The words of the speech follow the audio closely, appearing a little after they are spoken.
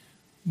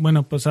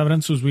Bueno, pues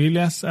abran sus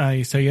Biblias a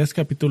Isaías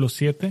capítulo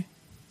 7.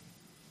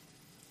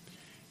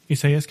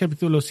 Isaías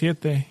capítulo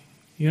 7,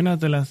 y una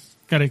de las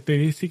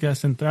características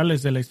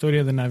centrales de la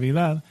historia de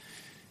Navidad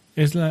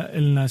es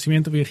el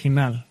nacimiento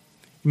virginal,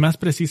 y más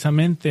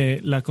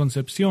precisamente la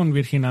concepción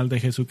virginal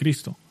de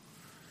Jesucristo.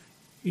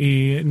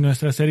 Y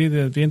nuestra serie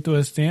de Adviento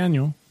este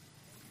año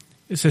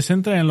se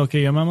centra en lo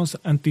que llamamos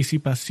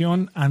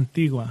anticipación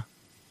antigua.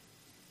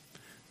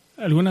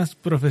 Algunas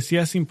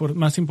profecías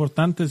más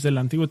importantes del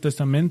Antiguo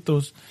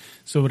Testamento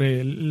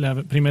sobre la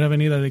primera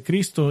venida de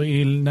Cristo y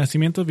el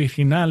nacimiento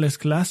virginal es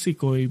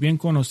clásico y bien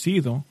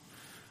conocido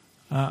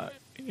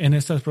en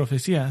estas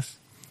profecías.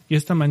 Y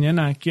esta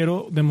mañana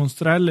quiero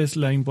demostrarles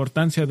la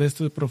importancia de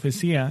esta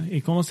profecía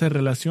y cómo se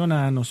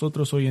relaciona a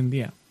nosotros hoy en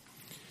día.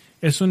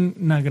 Es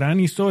una gran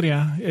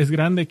historia,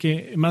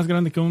 más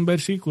grande que un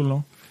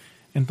versículo.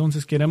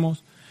 Entonces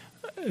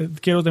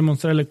quiero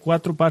demostrarle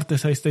 4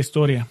 partes a esta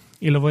historia.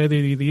 Y lo voy a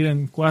dividir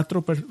en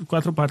cuatro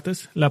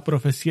partes: la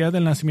profecía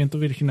del nacimiento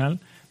virginal,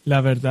 la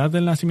verdad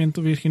del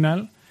nacimiento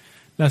virginal,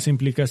 las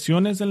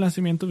implicaciones del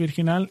nacimiento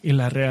virginal y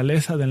la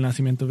realeza del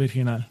nacimiento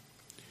virginal.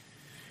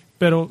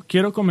 Pero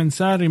quiero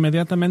comenzar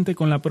inmediatamente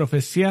con la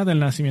profecía del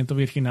nacimiento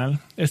virginal.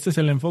 Este es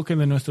el enfoque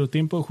de nuestro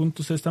tiempo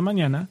juntos esta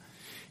mañana.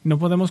 No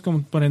podemos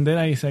comprender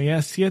a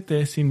Isaías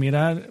 7 sin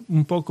mirar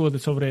un poco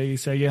sobre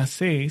Isaías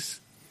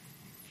 6.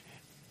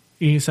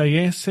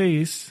 Isaías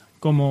 6,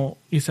 como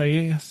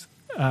Isaías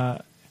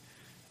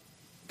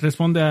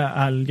responde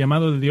al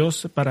llamado de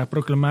Dios para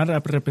proclamar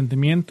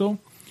arrepentimiento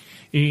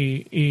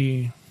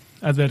y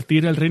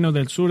advertir al reino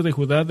del sur de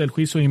Judá del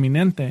juicio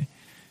inminente.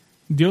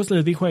 Dios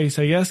le dijo a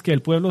Isaías que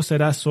el pueblo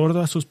será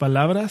sordo a sus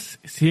palabras,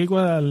 ciego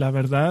a la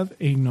verdad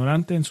e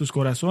ignorante en sus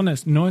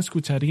corazones, no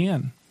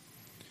escucharían.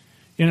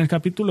 Y en el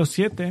capítulo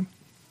 7,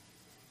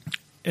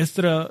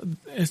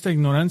 esta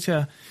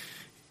ignorancia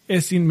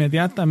es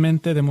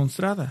inmediatamente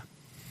demostrada.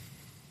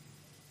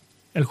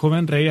 El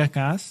joven rey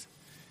Acaz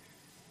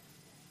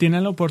tiene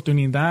la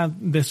oportunidad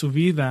de su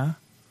vida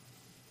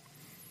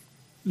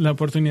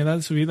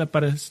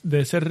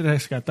de ser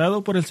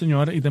rescatado por el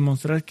Señor y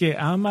demostrar que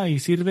ama y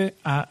sirve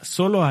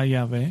solo a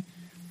Yahvé,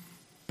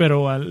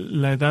 pero a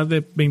la edad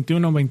de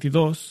 21 o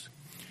 22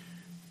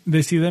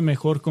 decide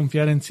mejor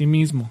confiar en sí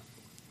mismo.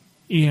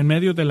 Y en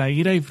medio de la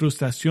ira y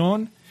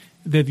frustración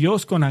de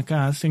Dios con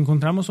Acaz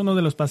encontramos uno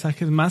de los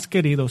pasajes más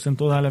queridos en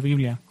toda la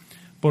Biblia.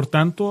 Por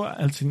tanto,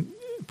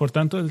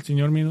 el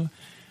Señor mismo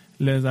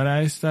les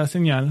dará esta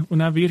señal: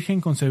 una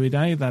virgen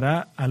concebirá y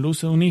dará a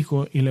luz a un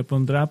hijo y le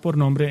pondrá por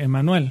nombre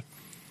Emmanuel.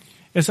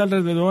 Es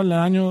alrededor del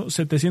año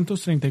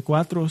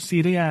 734,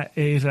 Siria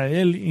e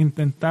Israel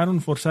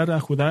intentaron forzar a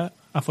Judá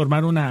a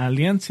formar una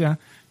alianza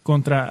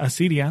contra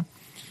Asiria,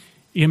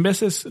 y en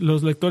veces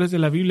los lectores de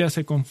la Biblia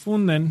se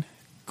confunden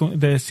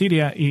de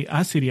Siria y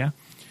Asiria.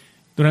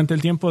 Durante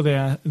el tiempo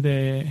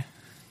de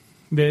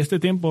este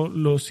tiempo,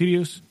 los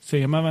sirios se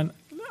llamaban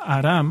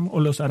Aram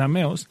o los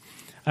arameos.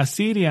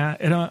 Asiria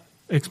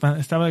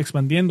estaba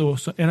expandiendo,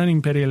 eran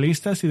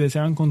imperialistas y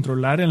deseaban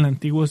controlar el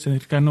antiguo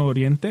cercano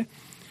oriente.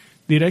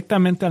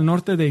 Directamente al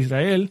norte de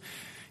Israel,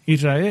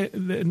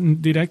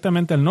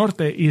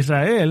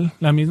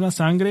 la misma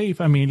sangre y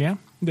familia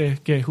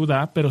que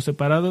Judá, pero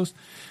separados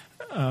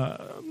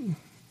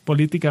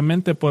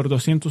políticamente por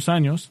 200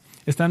 años,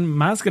 están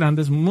más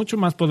grandes, mucho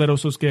más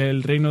poderosos que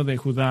el reino de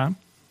Judá.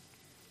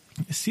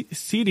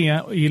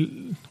 Siria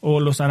o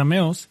los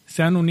arameos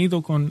se han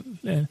unido con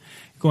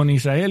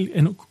Israel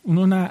en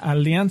una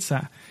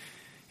alianza,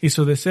 y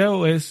su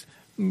deseo es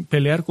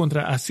pelear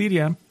contra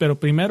Asiria, pero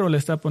primero le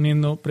está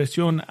poniendo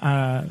presión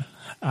a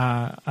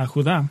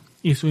Judá.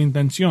 Y su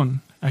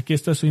intención, aquí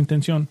está su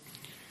intención: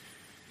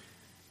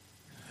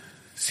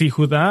 si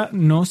Judá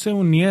no se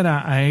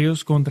uniera a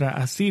ellos contra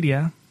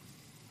Asiria,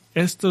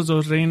 estos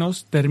 2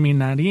 reinos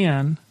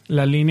terminarían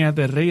la línea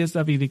de reyes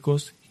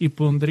davídicos y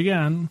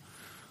pondrían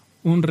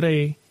un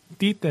rey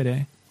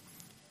títere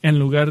en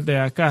lugar de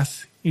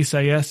Acaz.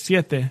 Isaías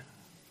 7,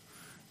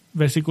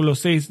 versículo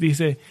 6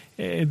 dice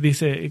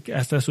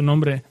hasta su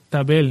nombre,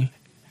 Tabel.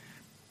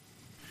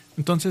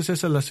 Entonces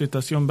esa es la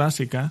situación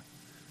básica,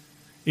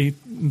 y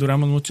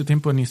duramos mucho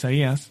tiempo en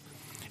Isaías.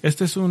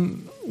 Este es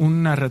un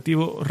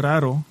narrativo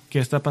raro que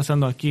está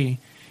pasando aquí,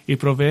 y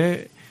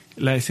provee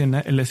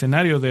el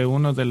escenario de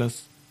una de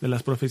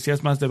las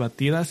profecías más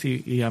debatidas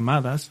y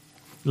amadas,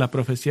 la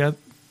profecía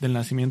del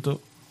nacimiento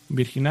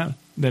virginal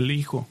del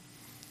Hijo.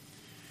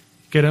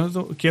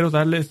 Quiero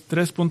darles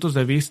 3 puntos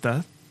de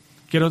vista.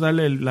 Quiero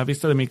darle la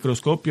vista de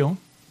microscopio,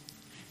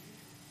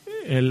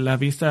 la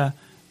vista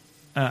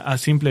a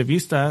simple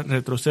vista,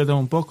 retrocedo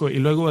un poco, y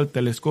luego el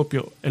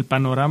telescopio, el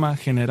panorama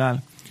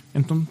general.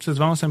 Entonces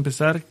vamos a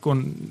empezar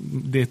con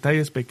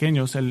detalles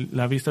pequeños,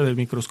 la vista del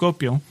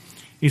microscopio.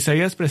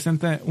 Isaías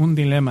presenta un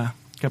dilema.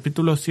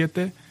 Capítulo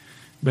 7,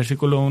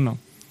 versículo 1.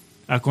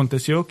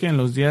 Aconteció que en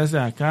los días de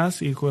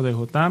Acaz, hijo de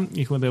Jotam,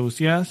 hijo de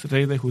Uzías,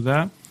 rey de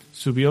Judá,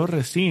 subió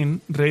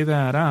Resín, rey de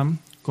Aram,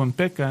 con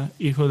Peca,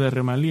 hijo de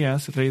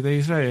Remalías, rey de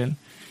Israel,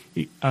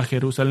 a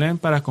Jerusalén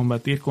para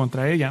combatir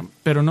contra ella,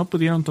 pero no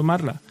pudieron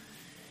tomarla.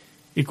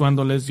 Y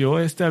cuando les dio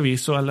este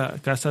aviso a la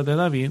casa de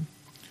David,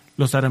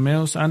 los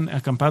arameos han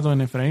acampado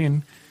en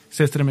Efraín,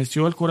 se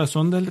estremeció el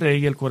corazón del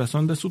rey y el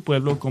corazón de su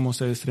pueblo como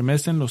se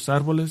estremecen los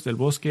árboles del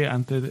bosque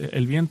ante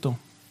el viento.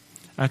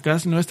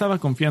 Acaz no estaba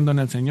confiando en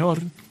el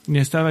Señor, ni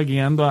estaba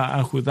guiando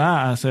a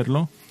Judá a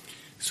hacerlo.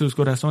 Sus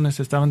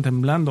corazones estaban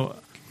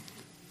temblando.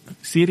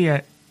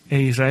 Siria e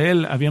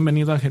Israel habían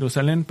venido a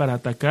Jerusalén para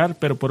atacar,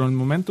 pero por el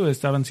momento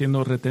estaban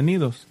siendo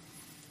retenidos.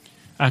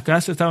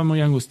 Acaz estaba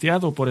muy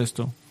angustiado por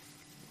esto.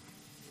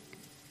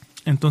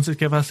 Entonces,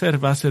 ¿qué va a hacer?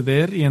 ¿Va a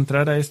ceder y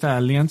entrar a esta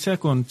alianza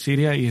con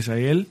Siria e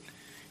Israel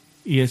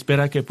y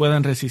espera que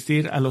puedan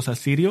resistir a los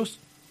asirios?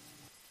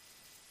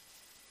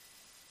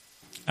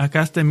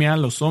 Acaz temía a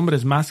los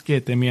hombres más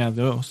que temía a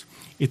Dios,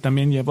 y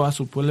también llevó a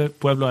su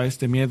pueblo a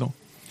este miedo.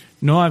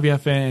 No había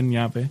fe en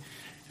Yahvé,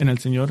 en el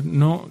Señor,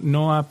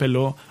 no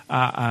apeló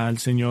al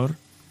Señor.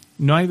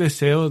 No hay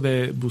deseo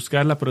de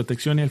buscar la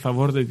protección y el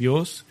favor de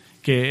Dios,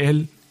 que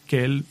Él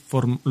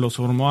los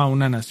formó a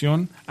una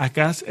nación.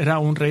 Acaz era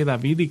un rey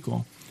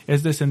davídico,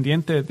 es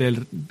descendiente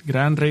del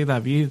gran rey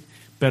David,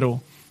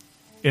 pero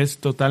es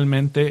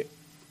totalmente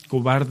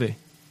cobarde.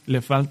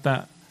 Le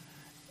falta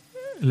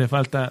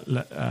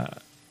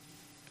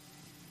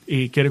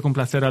y quiere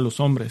complacer a los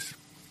hombres.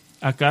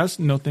 Acaz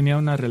no tenía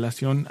una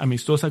relación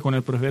amistosa con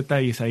el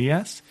profeta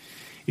Isaías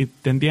y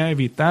tendía a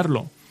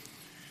evitarlo.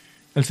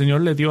 El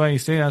Señor le dio a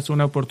Isaías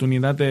una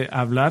oportunidad de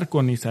hablar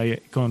con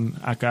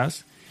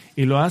Acaz,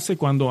 y lo hace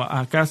cuando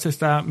Acaz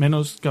está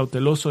menos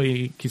cauteloso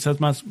y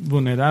quizás más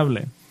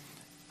vulnerable.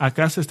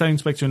 Acaz está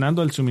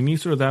inspeccionando el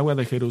suministro de agua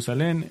de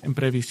Jerusalén en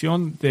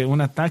previsión de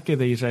un ataque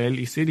de Israel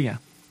y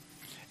Siria.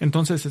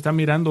 Entonces está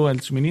mirando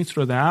el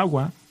suministro de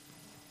agua,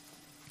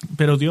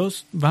 pero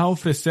Dios va a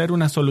ofrecer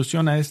una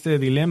solución a este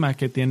dilema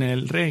que tiene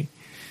el rey.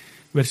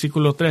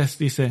 Versículo 3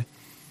 dice: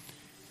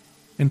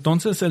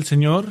 Entonces el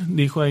Señor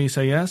dijo a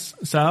Isaías: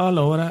 Sal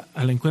ahora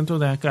al encuentro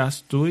de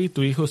Acaz, tú y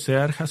tu hijo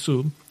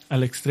Sear-Jasub,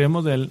 al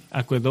extremo del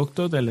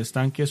acueducto del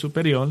estanque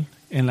superior,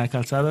 en la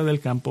calzada del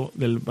campo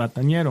del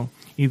batañero,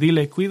 y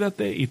dile: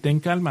 Cuídate y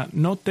ten calma,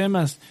 no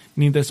temas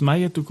ni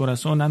desmaye tu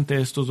corazón ante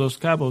estos dos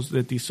cabos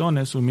de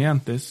tizones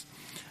humeantes,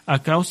 a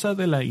causa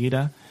de la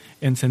ira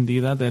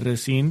encendida de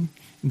Resín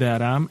de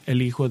Aram,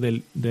 el hijo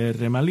de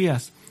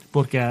Remalías,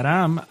 porque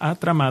Aram ha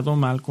tramado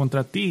mal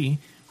contra ti,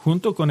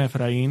 junto con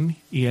Efraín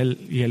y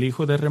el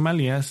hijo de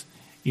Remalías,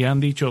 y han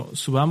dicho: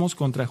 Subamos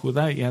contra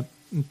Judá y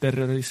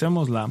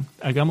aterroricémosla,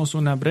 hagamos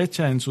una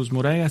brecha en sus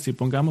murallas y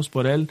pongamos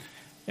por él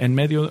en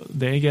medio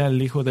de ella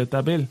el hijo de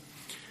Tabel.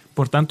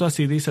 Por tanto,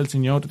 así dice el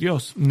Señor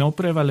Dios: no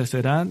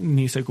prevalecerá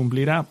ni se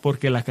cumplirá,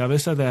 porque la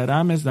cabeza de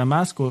Aram es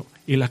Damasco,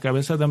 y la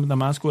cabeza de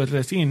Damasco es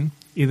Resín,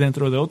 y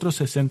dentro de otros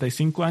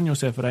 65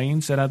 años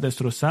Efraín será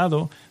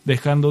destrozado,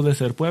 dejando de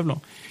ser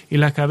pueblo. Y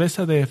la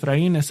cabeza de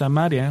Efraín es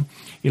Samaria,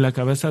 y la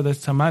cabeza de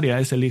Samaria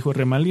es el hijo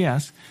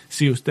Remalías.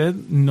 Si usted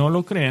no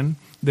lo creen,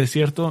 de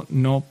cierto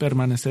no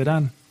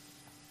permanecerán.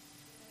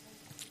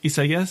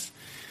 Isaías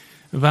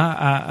va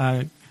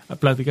a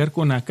platicar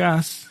con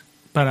Acaz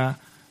para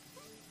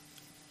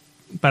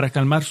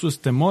calmar sus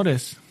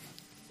temores.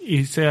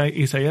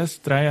 Isaías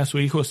trae a su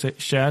hijo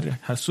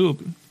Sear-Jasub,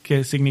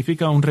 que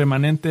significa un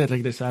remanente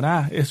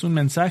regresará. Es un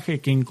mensaje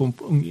que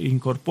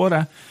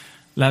incorpora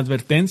la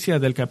advertencia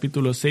del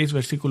capítulo 6,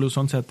 versículos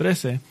 11 a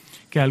 13,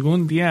 que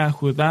algún día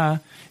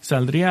Judá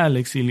saldría al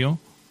exilio,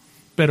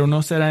 pero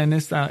no será en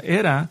esta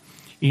era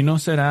y no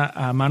será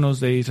a manos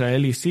de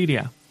Israel y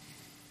Siria.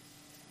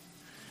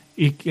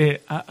 Y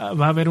que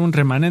va a haber un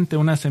remanente,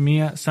 una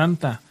semilla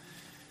santa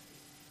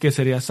que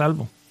sería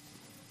salvo.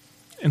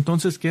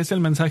 Entonces, ¿qué es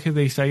el mensaje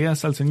de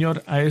Isaías al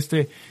Señor a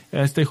este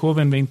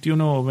joven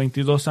 21 o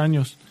 22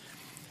 años?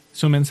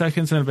 Su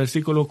mensaje es en el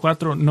versículo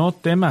 4: no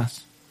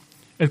temas.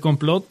 El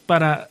complot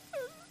para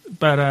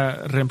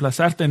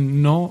reemplazarte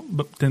no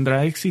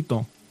tendrá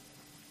éxito.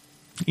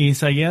 Y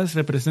Isaías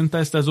representa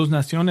a estas dos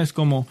naciones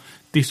como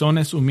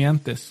tizones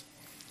humeantes.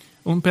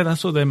 Un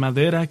pedazo de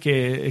madera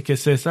que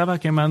se estaba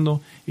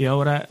quemando y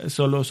ahora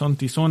solo son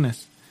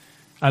tizones.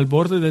 Al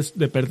borde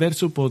de perder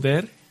su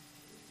poder,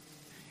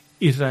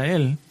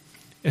 Israel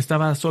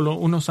estaba a solo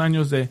unos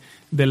años de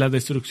la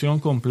destrucción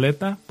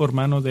completa por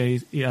mano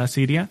de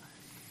Asiria,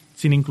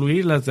 sin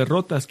incluir las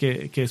derrotas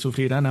que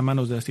sufrirán a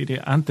manos de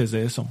Asiria antes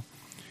de eso.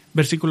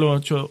 Versículo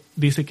 8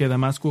 dice que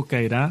Damasco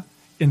caerá.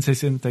 En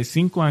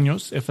 65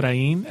 años,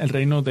 Efraín, el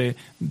reino de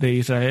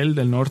Israel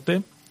del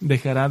norte,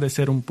 dejará de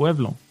ser un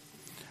pueblo.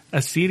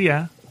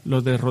 Asiria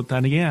lo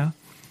derrotaría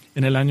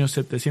en el año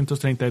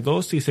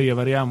 732 y se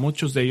llevaría a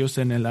muchos de ellos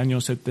en el año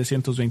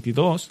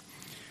 722.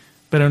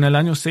 Pero en el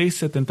año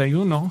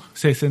 671,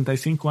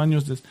 65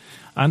 años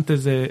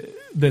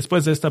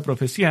después de esta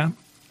profecía,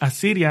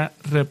 Asiria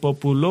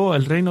repopuló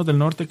el reino del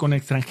norte con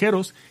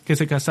extranjeros que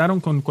se casaron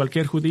con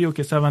cualquier judío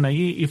que estaban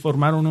allí y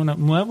formaron un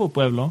nuevo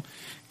pueblo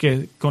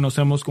que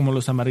conocemos como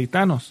los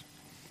samaritanos.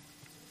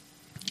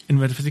 En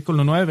el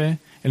versículo 9,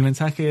 el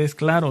mensaje es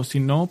claro: si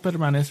no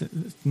permanecen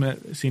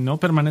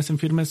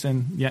firmes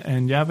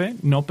en Yahvé,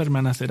 no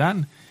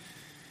permanecerán.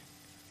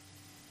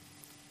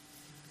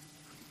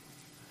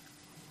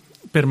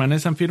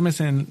 permanezcan firmes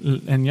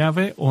en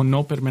Yahvé o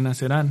no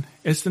permanecerán.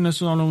 Este no es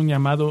solo un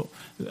llamado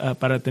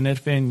para tener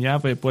fe en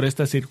Yahvé por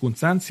esta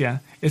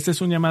circunstancia. Este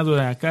es un llamado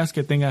de Acaz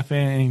que tenga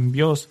fe en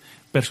Dios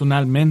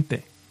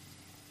personalmente.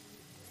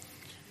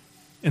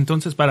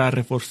 Entonces, para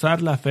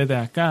reforzar la fe de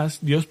Acaz,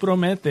 Dios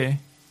promete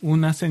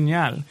una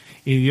señal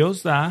y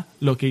Dios da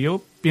lo que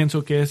yo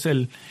pienso que es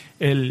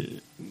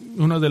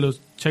uno de los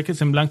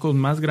cheques en blanco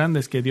más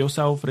grandes que Dios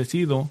ha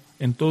ofrecido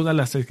en todas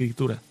las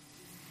Escrituras.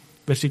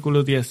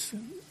 Versículo 10.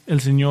 El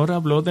Señor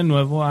habló de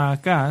nuevo a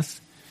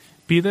Acaz: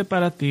 pide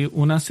para ti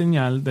una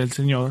señal del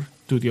Señor,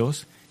 tu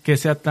Dios, que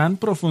sea tan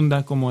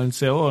profunda como el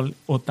Seol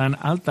o tan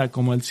alta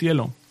como el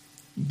cielo.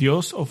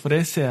 Dios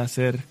ofrece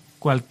hacer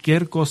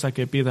cualquier cosa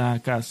que pida a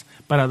Acaz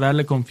para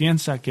darle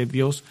confianza que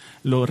Dios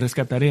lo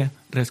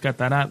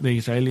rescatará de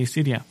Israel y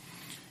Siria.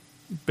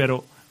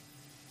 Pero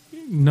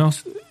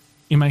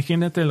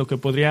imagínate lo que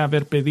podría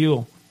haber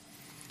pedido.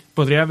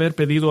 Podría haber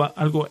pedido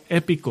algo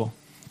épico: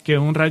 que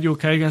un rayo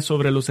caiga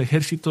sobre los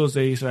ejércitos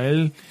de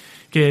Israel,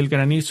 que el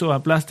granizo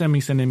aplaste a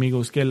mis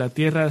enemigos, que la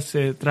tierra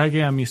se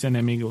trague a mis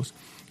enemigos,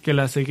 que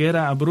la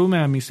ceguera abrume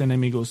a mis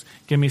enemigos,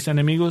 que mis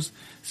enemigos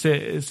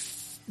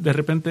de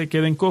repente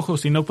queden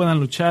cojos y no puedan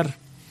luchar.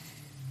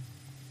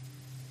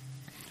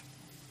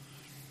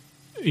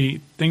 Y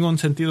tengo un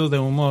sentido de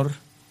humor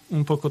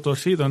un poco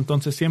torcido,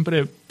 entonces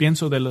siempre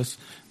pienso de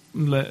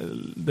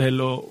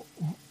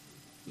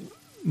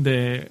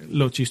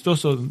lo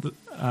chistoso,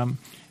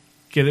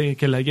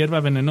 que la hierba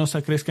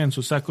venenosa crezca en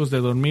sus sacos de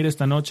dormir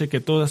esta noche, que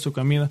toda su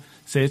comida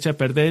se eche a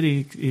perder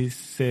y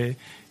se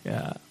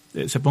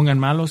pongan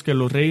malos, que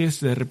los reyes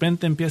de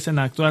repente empiecen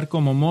a actuar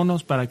como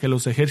monos para que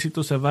los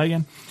ejércitos se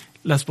vayan.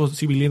 Las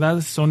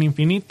posibilidades son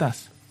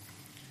infinitas.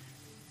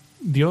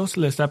 Dios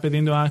le está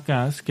pidiendo a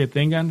Acaz que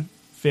tengan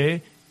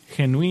fe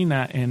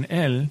genuina en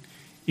él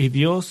y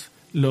Dios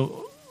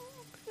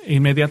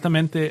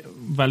inmediatamente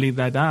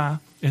validará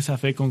esa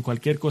fe con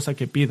cualquier cosa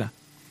que pida.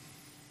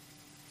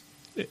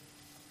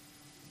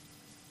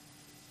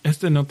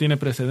 Este no tiene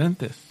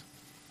precedentes.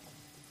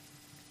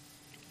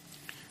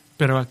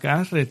 Pero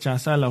Acaz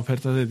rechaza la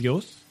oferta de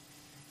Dios.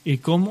 ¿Y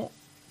cómo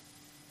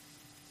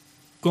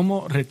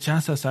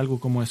rechazas algo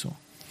como eso?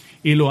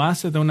 Y lo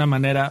hace de una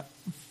manera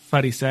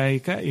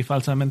fariseica y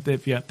falsamente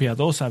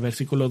piadosa,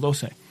 versículo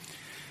 12.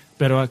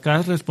 Pero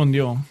Acaz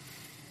respondió: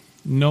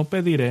 no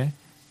pediré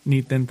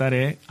ni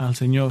tentaré al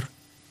Señor.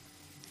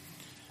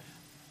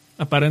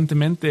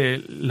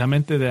 Aparentemente la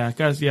mente de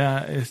Acaz ya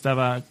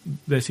estaba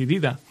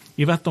decidida.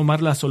 Iba a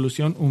tomar la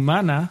solución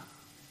humana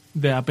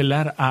de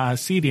apelar a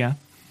Asiria.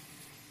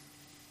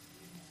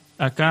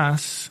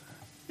 Acaz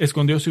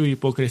escondió su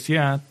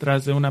hipocresía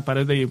tras de una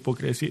pared de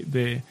hipocresía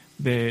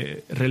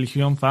de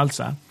religión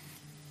falsa.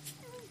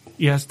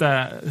 Y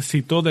hasta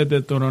citó de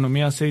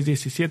Deuteronomio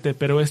 6:17,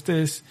 pero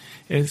este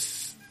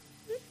es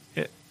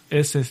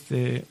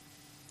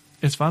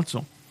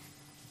falso.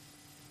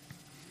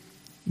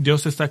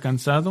 Dios está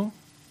cansado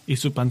y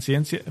su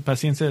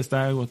paciencia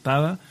está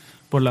agotada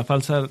por la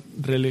falsa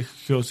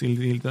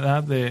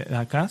religiosidad de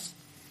Acaz.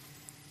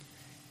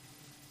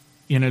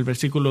 Y en el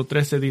versículo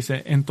 13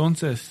 dice: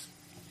 entonces,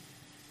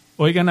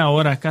 oigan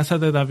ahora, casa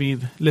de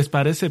David, ¿les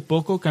parece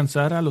poco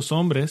cansar a los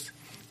hombres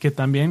que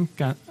también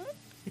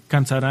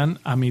cansarán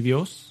a mi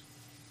Dios?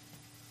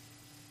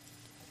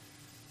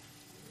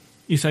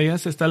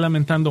 Isaías está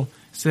lamentando: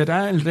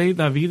 ¿será el rey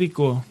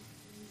davídico,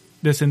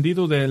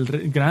 descendido del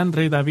gran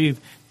rey David,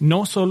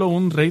 no solo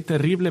un rey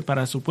terrible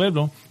para su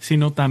pueblo,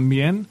 sino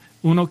también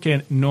uno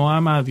que no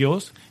ama a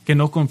Dios, que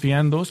no confía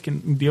en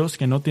Dios,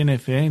 que no tiene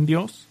fe en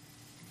Dios?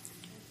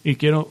 Y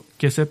quiero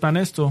que sepan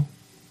esto.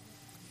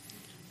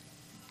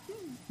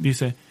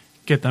 Dice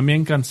que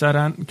también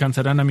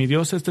cansarán a mi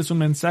Dios. Este es un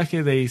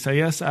mensaje de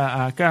Isaías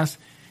a Acaz,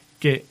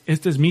 que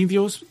este es mi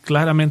Dios,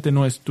 claramente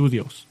no es tu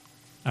Dios,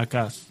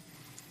 Acaz.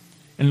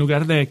 En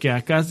lugar de que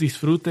Acaz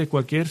disfrute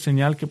cualquier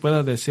señal que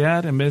pueda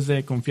desear, en vez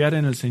de confiar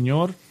en el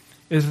Señor,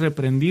 es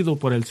reprendido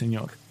por el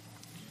Señor.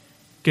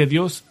 Que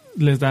Dios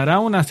les dará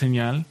una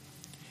señal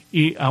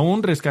y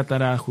aún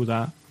rescatará a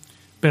Judá,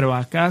 pero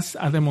Acaz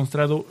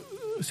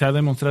se ha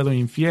demostrado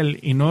infiel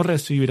y no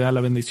recibirá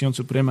la bendición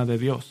suprema de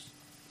Dios.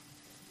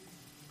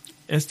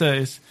 Esta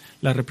es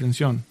la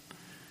reprensión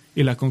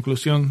y la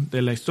conclusión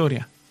de la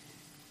historia.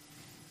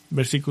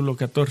 Versículo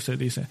 14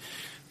 dice: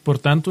 por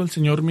tanto, el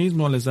Señor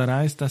mismo les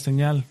dará esta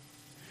señal.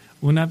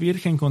 Una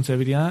virgen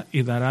concebirá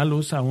y dará a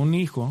luz a un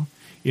hijo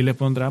y le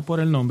pondrá por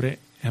el nombre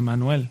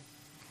Emmanuel.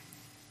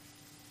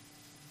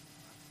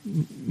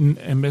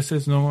 En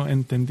veces no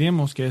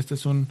entendemos que esta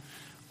es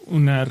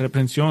una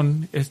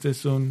reprensión, este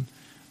es un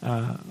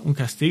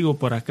castigo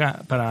para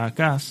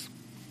Acaz.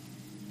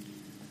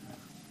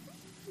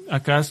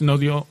 Acaz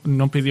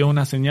no pidió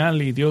una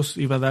señal y Dios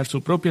iba a dar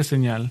su propia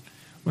señal.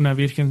 Una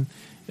virgen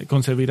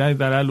concebirá y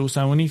dará a luz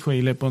a un hijo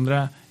y le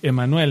pondrá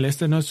Emmanuel.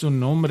 Este no es un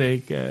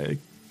nombre, que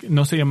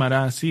no se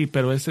llamará así,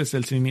 pero ese es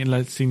el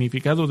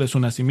significado de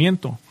su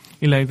nacimiento.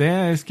 Y la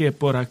idea es que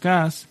por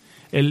Acaz,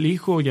 el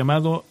hijo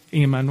llamado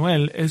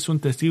Emmanuel es un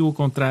testigo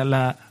contra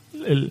la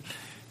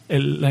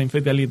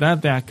infidelidad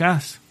de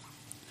Acaz.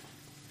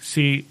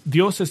 Si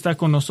Dios está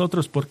con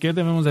nosotros, ¿por qué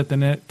debemos de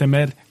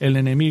temer el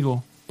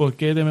enemigo? ¿Por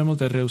qué debemos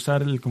de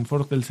rehusar el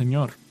confort del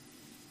Señor?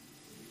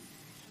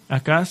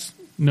 Acaz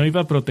no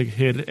iba a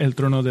proteger el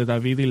trono de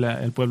David y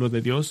el pueblo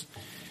de Dios.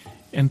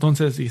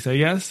 Entonces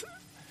Isaías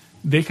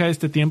deja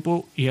este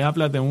tiempo y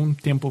habla de un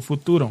tiempo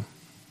futuro.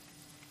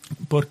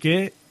 ¿Por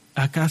qué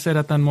Acaz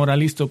era tan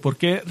moralista? ¿Por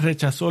qué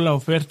rechazó la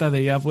oferta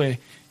de Yahweh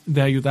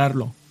de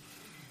ayudarlo?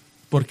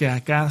 Porque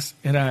Acaz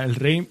era el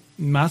rey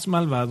más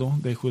malvado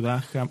de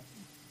Judá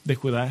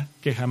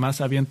que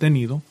jamás habían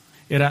tenido.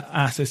 Era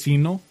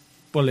asesino,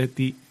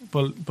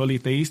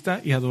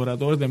 politeísta y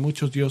adorador de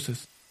muchos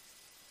dioses.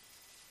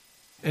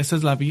 Esa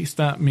es la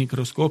vista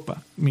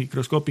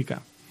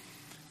microscópica.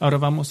 Ahora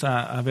vamos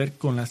a ver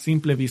con la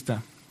simple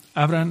vista.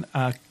 Abran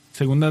a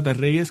Segunda de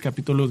Reyes,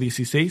 capítulo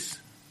 16.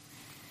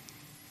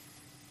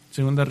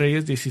 Segunda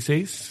Reyes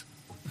 16.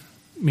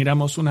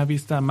 Miramos una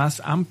vista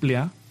más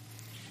amplia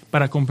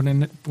para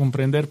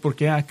comprender por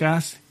qué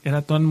Acaz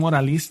era tan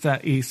moralista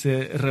y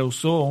se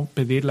rehusó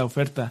pedir la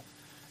oferta,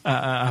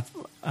 a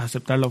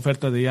aceptar la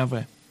oferta de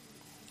Yahweh.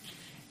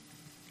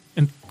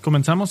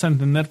 Comenzamos a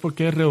entender por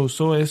qué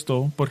rehusó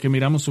esto, porque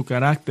miramos su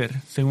carácter.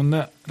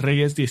 Segunda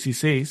Reyes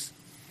 16,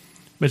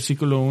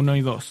 versículo 1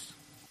 y 2.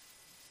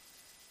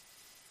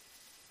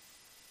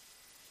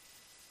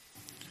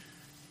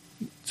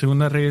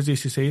 Segunda Reyes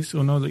 16,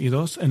 1 y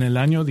 2. En el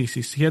año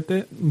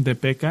 17 de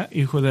Peca,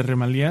 hijo de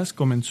Remalías,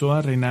 comenzó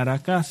a reinar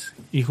Acaz,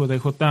 hijo de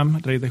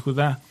Jotam, rey de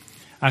Judá.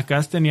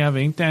 Acaz tenía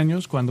 20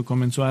 años cuando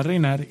comenzó a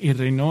reinar y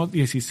reinó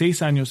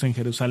 16 años en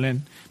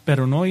Jerusalén,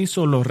 pero no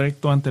hizo lo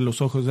recto ante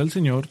los ojos del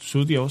Señor,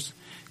 su Dios,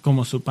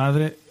 como su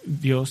padre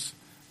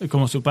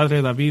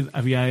David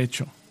había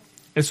hecho.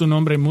 Es un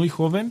hombre muy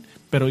joven,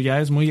 pero ya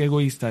es muy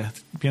egoísta.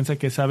 Piensa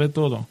que sabe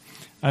todo.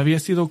 Había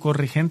sido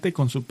corregente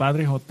con su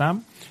padre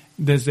Jotam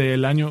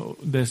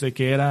desde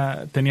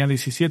que tenía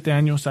 17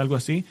 años, algo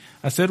así.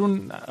 Hacer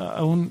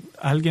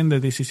alguien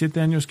de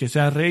 17 años que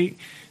sea rey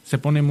se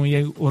pone muy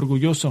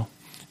orgulloso.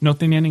 No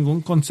tenía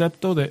ningún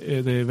concepto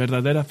de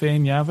verdadera fe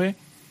en Yahweh.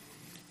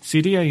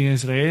 Siria y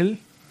Israel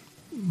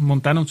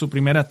montaron su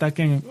primer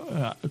ataque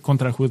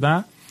contra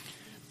Judá,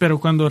 pero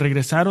cuando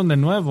regresaron de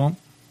nuevo,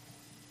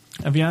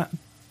 había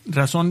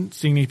razón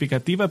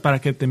significativa para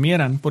que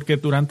temieran, porque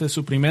durante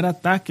su primer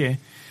ataque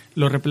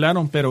lo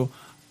repelaron, pero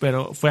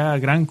fue a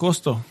gran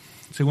costo.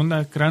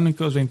 Segunda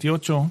Crónicas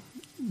 28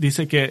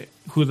 dice que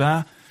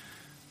Judá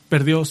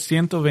perdió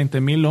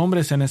 120,000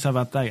 hombres en esa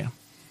batalla.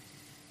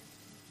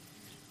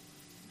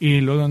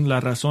 Y luego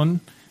la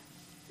razón,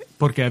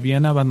 porque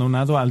habían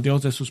abandonado al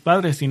Dios de sus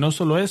padres. Y no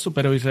solo eso,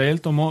 pero Israel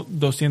tomó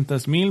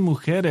 200,000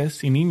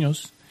 mujeres y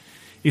niños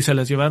y se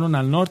las llevaron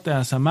al norte,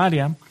 a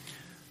Samaria,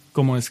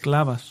 como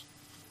esclavos.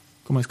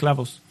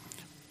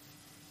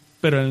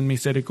 Pero en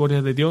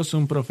misericordia de Dios,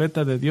 un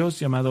profeta de Dios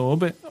llamado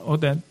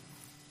Oded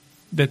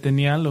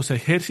detenía los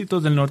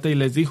ejércitos del norte y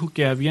les dijo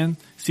que habían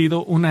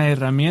sido una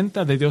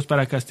herramienta de Dios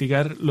para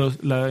castigar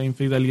la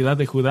infidelidad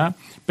de Judá,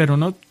 pero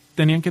no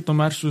tenían que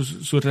tomar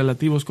sus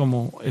relativos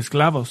como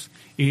esclavos,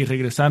 y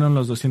regresaron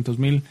los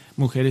 200,000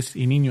 mujeres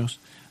y niños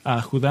a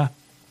Judá.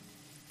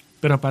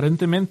 Pero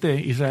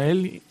aparentemente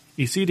Israel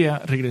y Siria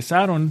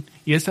regresaron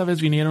y esta vez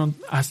vinieron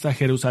hasta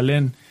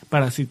Jerusalén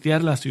para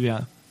sitiar la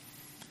ciudad.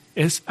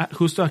 Es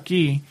justo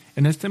aquí,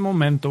 en este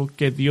momento,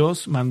 que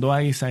Dios mandó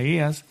a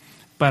Isaías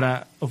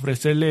para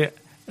ofrecerle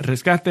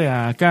rescate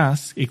a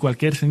Acaz y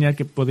cualquier señal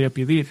que podía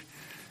pedir.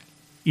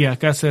 Y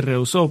Acaz se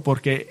rehusó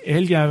porque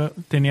él ya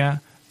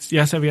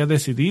se había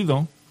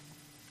decidido,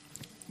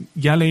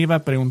 ya le iba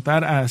a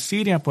preguntar a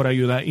Siria por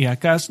ayuda, y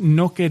Acaz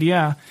no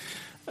quería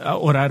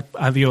orar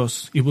a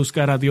Dios y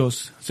buscar a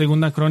Dios.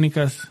 Segunda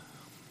Crónicas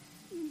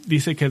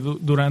dice que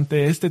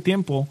durante este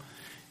tiempo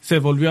se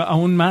volvió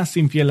aún más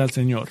infiel al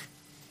Señor.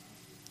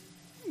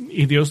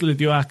 Y Dios le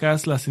dio a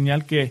Acaz la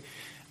señal que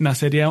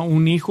nacería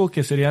un hijo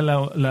que sería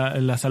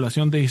la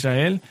salvación de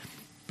Israel,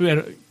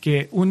 pero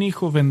que un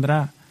hijo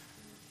vendrá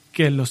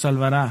que lo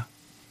salvará.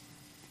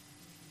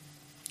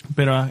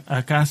 Pero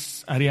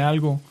Acaz haría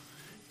algo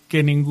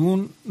que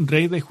ningún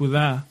rey de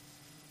Judá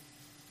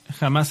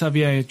jamás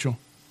había hecho.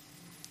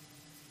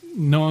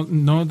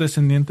 No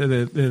descendiente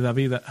de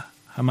David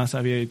jamás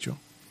había hecho.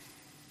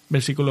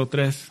 Versículo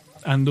 3.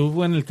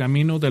 Anduvo en el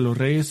camino de los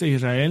reyes de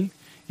Israel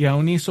y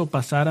aún hizo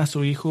pasar a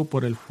su hijo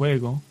por el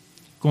fuego,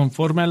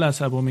 conforme a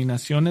las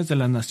abominaciones de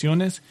las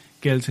naciones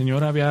que el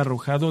Señor había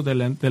arrojado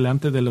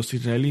delante de los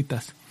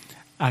israelitas.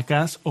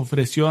 Acaz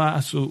ofreció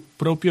a su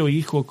propio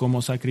hijo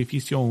como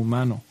sacrificio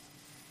humano.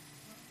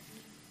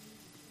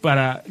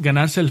 Para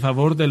ganarse el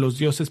favor de los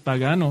dioses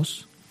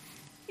paganos,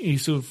 y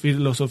su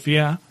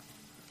filosofía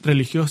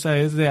religiosa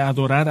es de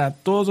adorar a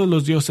todos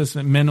los dioses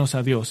menos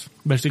a Dios.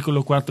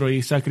 Versículo 4,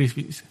 y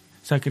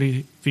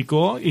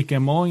sacrificó y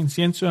quemó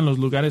incienso en los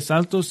lugares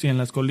altos y en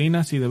las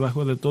colinas y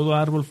debajo de todo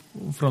árbol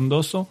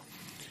frondoso,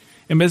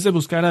 en vez de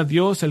buscar a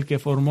Dios, el que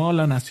formó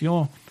la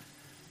nación.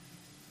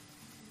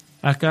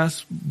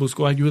 Acaz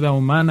buscó ayuda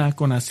humana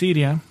con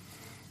Asiria,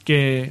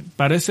 que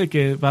parece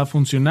que va a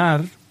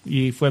funcionar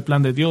y fue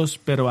plan de Dios,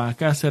 pero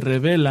Acaz se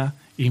revela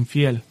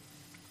infiel.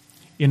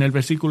 Y en el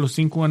versículo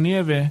 5 a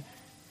 9,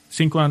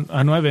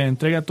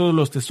 entrega todos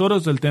los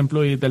tesoros del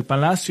templo y del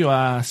palacio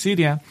a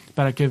Siria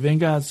para que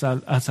venga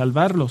a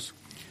salvarlos.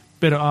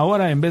 Pero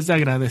ahora, en vez de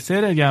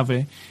agradecer a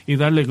Yahvé y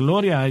darle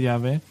gloria a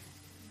Yahvé,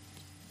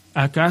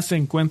 acá se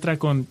encuentra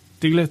con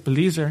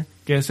Tiglath-Pileser,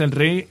 que es el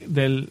rey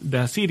de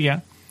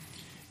Asiria,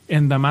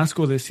 en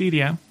Damasco de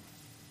Siria.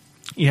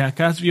 Y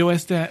acá vio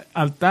este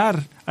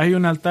altar. Hay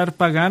un altar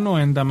pagano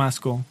en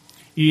Damasco.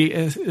 Y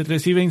es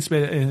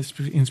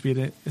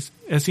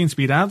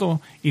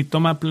inspirado y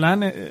toma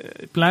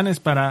planes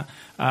para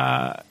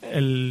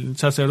el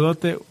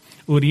sacerdote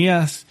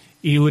Urías.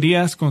 Y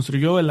Urías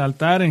construyó el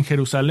altar en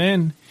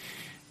Jerusalén.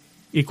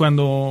 Y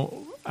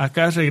cuando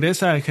Acaz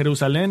regresa a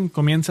Jerusalén,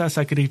 comienza a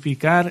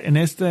sacrificar en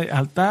este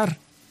altar.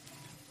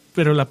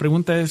 Pero la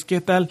pregunta es, ¿qué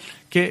tal?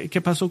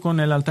 ¿Qué pasó con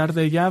el altar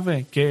de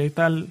Yahvé? ¿Qué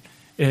tal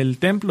el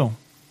templo?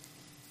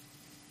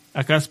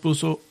 Acaz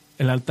puso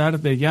el altar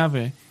de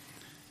Yahvé,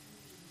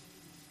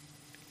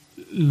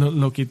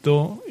 lo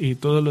quitó, y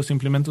todos los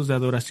implementos de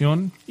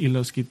adoración, y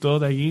los quitó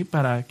de allí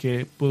para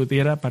que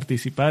pudiera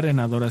participar en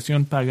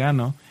adoración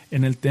pagana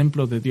en el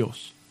templo de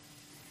Dios.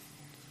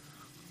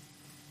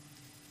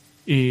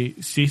 Y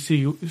sí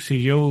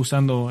siguió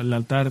usando el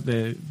altar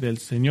del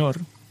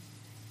Señor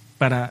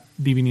para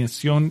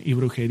divinación y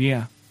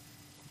brujería,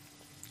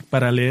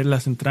 para leer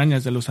las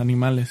entrañas de los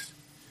animales.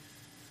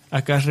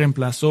 Acaz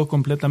reemplazó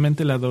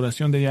completamente la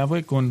adoración de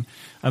Yahvé con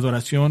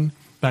adoración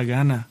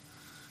pagana,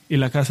 y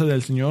la casa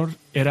del Señor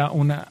era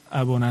una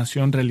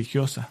abominación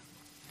religiosa.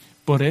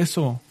 Por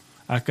eso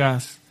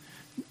Acaz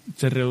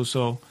se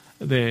rehusó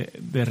de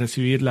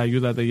recibir la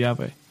ayuda de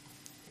Yahvé.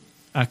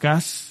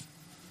 Acaz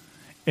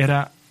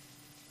era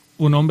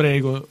un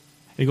hombre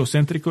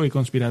egocéntrico y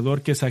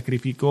conspirador que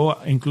sacrificó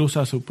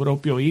incluso a su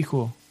propio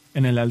hijo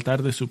en el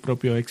altar de su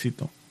propio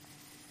éxito.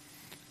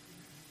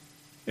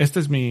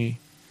 Esta es mi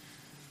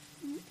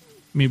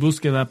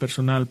búsqueda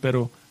personal,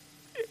 pero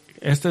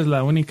esta es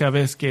la única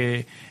vez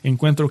que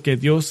encuentro que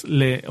Dios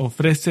le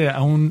ofrece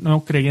a un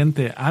no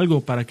creyente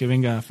algo para que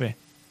venga a fe.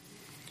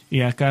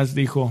 Y Acaz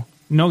dijo,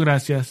 no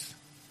gracias,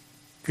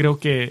 creo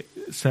que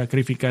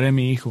sacrificaré a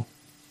mi hijo.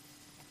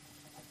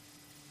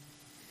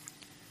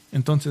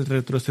 Entonces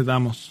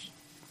retrocedamos.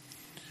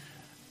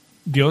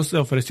 Dios le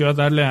ofreció a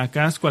darle a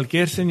Acaz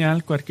cualquier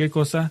señal, cualquier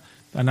cosa,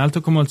 tan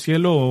alto como el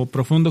cielo o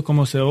profundo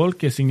como Seol,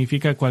 que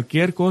significa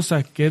cualquier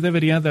cosa que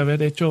debería de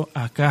haber hecho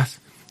Acaz,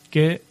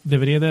 que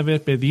debería de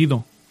haber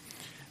pedido.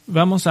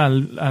 Vamos a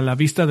la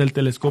vista del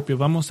telescopio,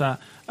 vamos a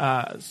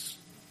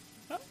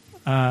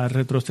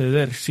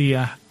retroceder. Si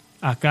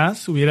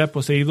Acaz hubiera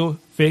poseído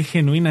fe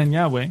genuina en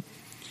Yahvé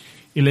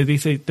y le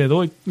dice, te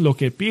doy lo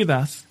que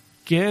pidas,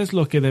 ¿qué es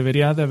lo que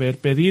debería de haber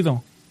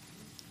pedido?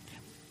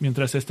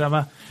 Mientras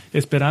estaba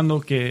esperando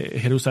que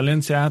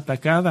Jerusalén sea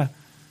atacada,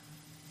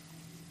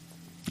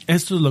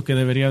 esto es lo que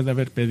debería de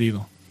haber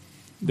pedido.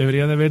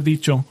 Debería de haber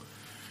dicho,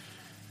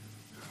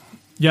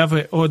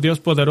 Yahvé, oh Dios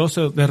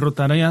poderoso,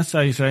 derrotarías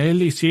a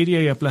Israel y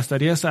Siria y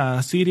aplastarías a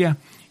Asiria.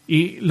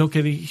 Y lo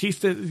que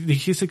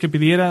dijiste que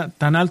pidiera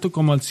tan alto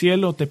como el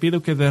cielo, te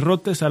pido que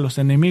derrotes a los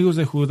enemigos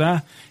de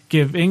Judá,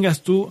 que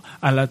vengas tú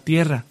a la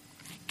tierra,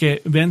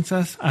 que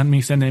venzas a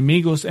mis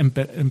enemigos en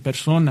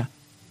persona.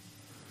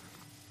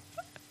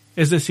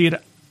 Es decir,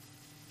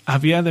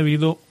 había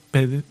pedido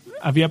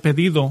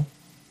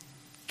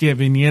que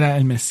viniera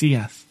el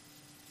Mesías.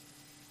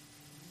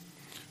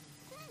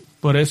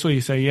 Por eso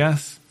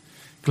Isaías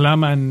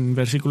clama en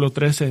versículo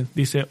 13,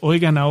 dice,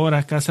 oigan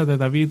ahora, casa de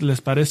David,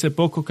 ¿les parece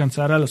poco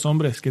cansar a los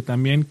hombres que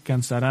también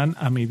cansarán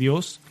a mi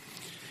Dios?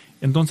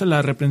 Entonces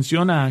la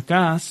reprensión a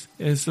Acaz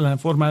es la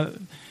forma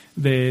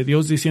de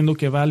Dios diciendo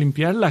que va a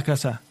limpiar la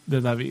casa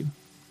de David.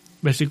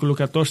 Versículo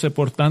 14,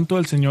 por tanto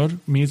el Señor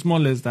mismo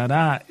les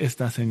dará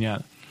esta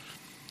señal.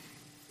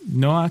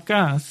 No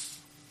Acaz,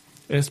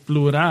 es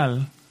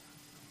plural,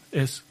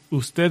 es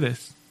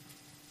ustedes.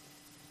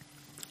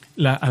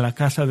 A la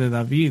casa de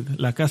David.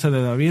 La casa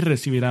de David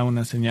recibirá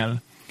una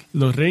señal.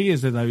 Los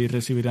reyes de David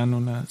recibirán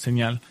una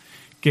señal.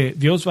 Que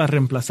Dios va a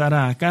reemplazar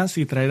a Acaz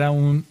y traerá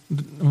un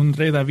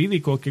rey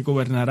davídico que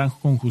gobernará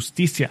con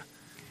justicia.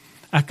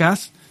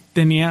 Acaz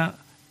tenía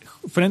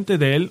frente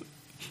de él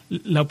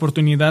la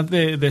oportunidad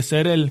de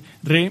ser el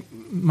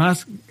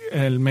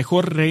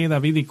mejor rey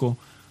davídico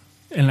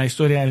en la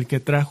historia, el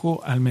que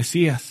trajo al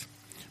Mesías.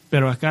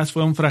 Pero Acaz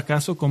fue un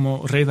fracaso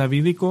como rey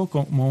davídico,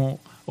 como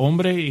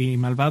hombre y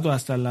malvado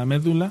hasta la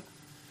médula.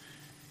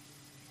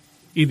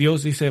 Y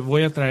Dios dice,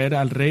 voy a traer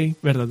al rey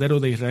verdadero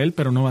de Israel,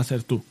 pero no va a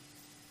ser tú.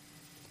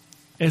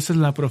 Esa es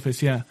la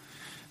profecía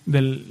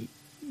del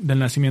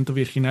nacimiento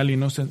virginal y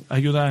nos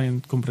ayuda a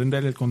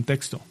comprender el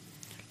contexto.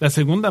 La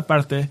segunda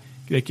parte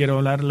que quiero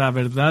hablar, la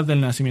verdad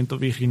del nacimiento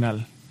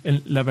virginal.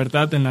 La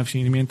verdad del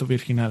nacimiento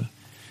virginal.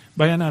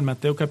 Vayan al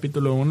Mateo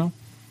capítulo 1.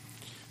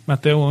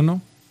 Mateo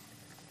 1.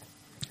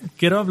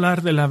 Quiero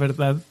hablar de la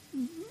verdad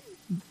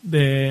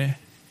del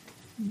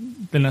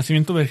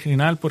nacimiento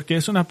virginal porque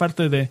es una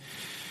parte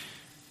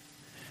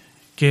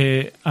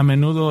que a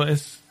menudo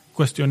es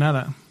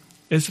cuestionada.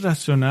 Es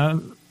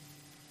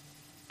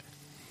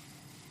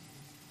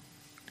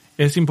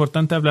es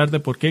importante hablar de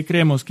por qué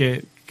creemos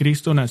que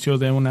Cristo nació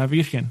de una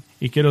virgen.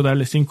 Y quiero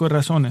darle 5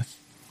 razones.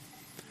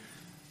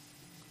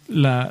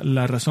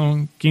 La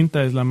razón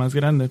quinta es la más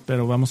grande,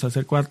 pero vamos a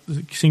hacer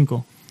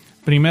 5.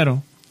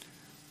 Primero,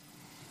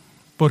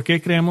 ¿por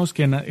qué creemos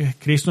que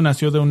Cristo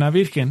nació de una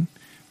virgen?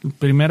 La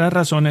primera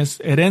razón es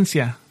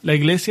herencia. La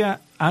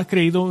Iglesia ha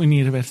creído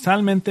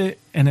universalmente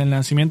en el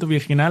nacimiento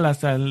virginal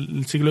hasta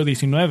el siglo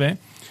XIX.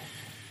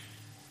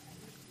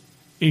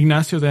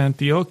 Ignacio de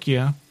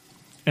Antioquía,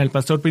 el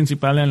pastor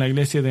principal en la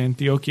iglesia de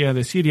Antioquía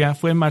de Siria,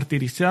 fue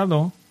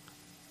martirizado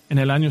en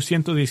el año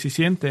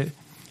 117,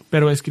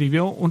 pero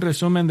escribió un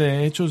resumen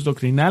de hechos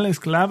doctrinales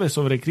claves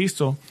sobre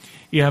Cristo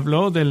y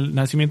habló del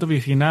nacimiento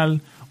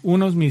virginal,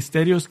 unos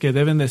misterios que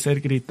deben de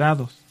ser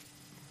gritados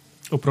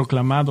o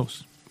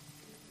proclamados.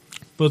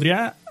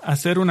 Podría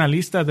hacer una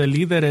lista de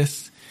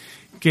líderes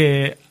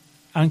que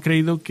han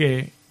creído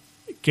que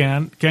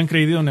han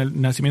creído en el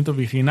nacimiento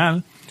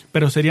virginal,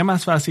 pero sería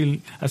más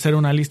fácil hacer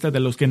una lista de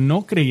los que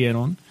no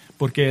creyeron,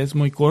 porque es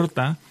muy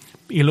corta,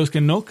 y los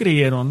que no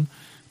creyeron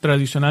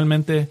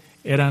tradicionalmente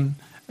eran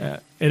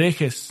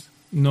herejes,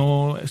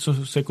 no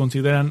se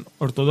consideran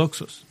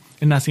ortodoxos.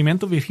 El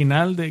nacimiento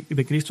virginal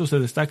de Cristo se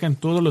destaca en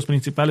todos los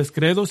principales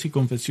credos y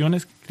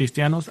confesiones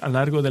cristianos a lo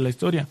largo de la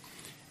historia.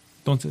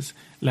 Entonces,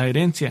 la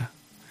herencia.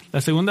 La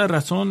segunda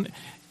razón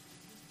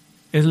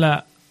es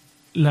la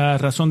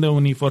razón de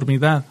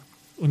uniformidad.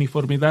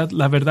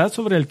 La verdad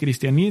sobre el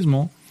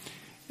cristianismo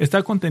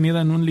está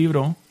contenida en un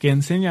libro que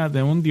enseña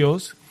de un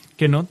Dios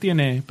que no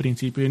tiene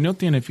principio y no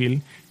tiene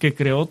fin, que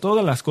creó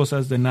todas las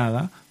cosas de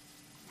nada,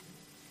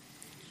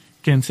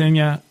 que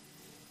enseña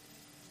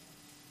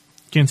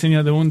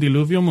de un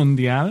diluvio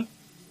mundial,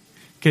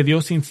 que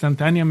Dios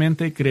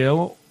instantáneamente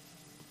creó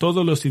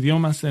todos los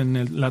idiomas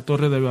en la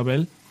Torre de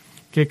Babel,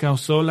 que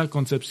causó la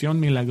concepción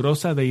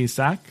milagrosa de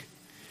Isaac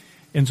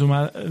en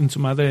su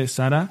madre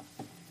Sara,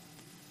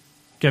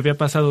 que había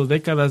pasado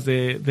décadas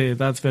de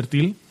edad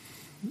fértil.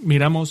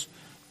 Miramos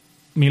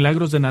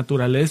milagros de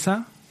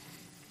naturaleza,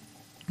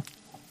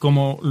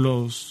 como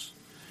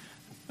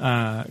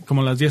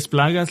las 10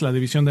 plagas, la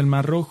división del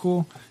Mar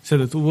Rojo, se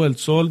detuvo el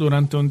sol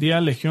durante un día,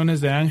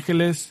 legiones de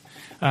ángeles,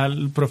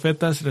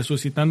 profetas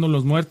resucitando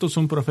los muertos,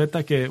 un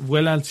profeta que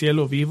vuela al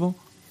cielo vivo.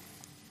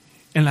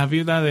 En la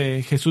vida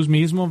de Jesús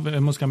mismo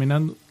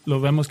lo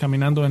vemos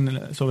caminando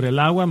sobre el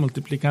agua,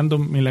 multiplicando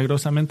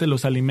milagrosamente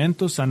los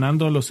alimentos,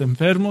 sanando a los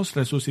enfermos,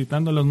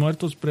 resucitando a los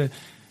muertos,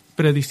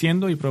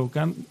 prediciendo y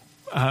provocando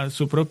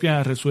su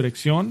propia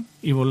resurrección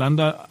y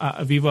volando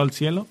vivo al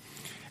cielo.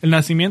 El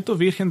nacimiento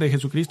virgen de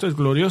Jesucristo es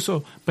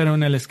glorioso, pero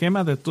en el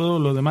esquema de todo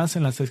lo demás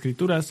en las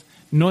Escrituras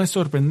no es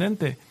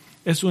sorprendente,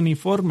 es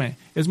uniforme,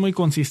 es muy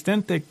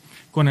consistente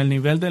con el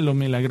nivel de lo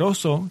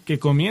milagroso que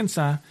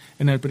comienza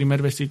en el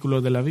primer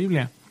versículo de la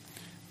Biblia.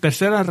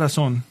 Tercera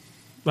razón,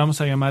 vamos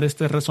a llamar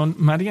esta razón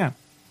María.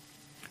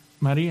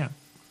 María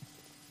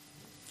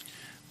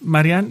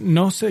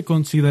no se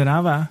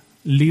consideraba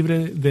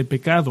libre de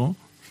pecado,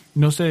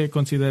 no se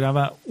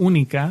consideraba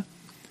única.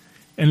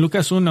 En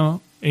Lucas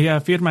 1, ella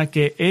afirma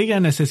que ella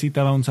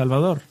necesitaba un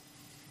Salvador.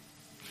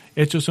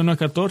 Hechos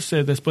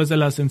 1:14, después de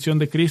la ascensión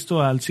de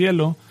Cristo al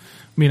cielo,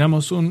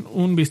 miramos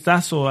un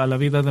vistazo a la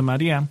vida de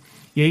María,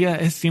 y ella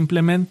es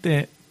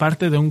simplemente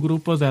parte de un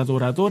grupo de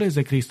adoradores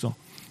de Cristo.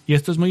 Y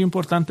esto es muy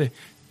importante.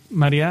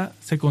 María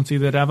se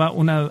consideraba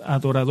una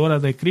adoradora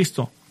de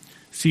Cristo.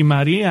 Si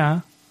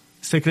María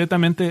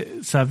secretamente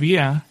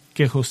sabía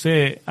que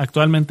José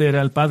actualmente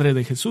era el padre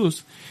de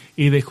Jesús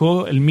y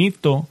dejó el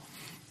mito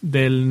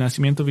del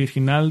nacimiento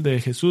virginal de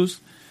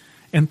Jesús,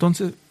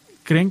 entonces,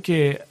 ¿creen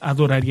que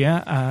adoraría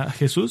a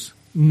Jesús?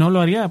 No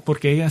lo haría,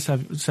 porque ella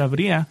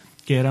sabría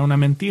que era una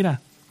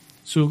mentira.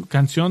 Su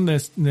canción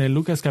de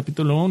Lucas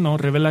capítulo 1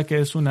 revela que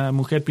es una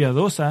mujer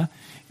piadosa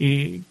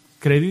y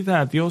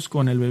acredita a Dios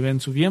con el bebé en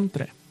su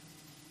vientre.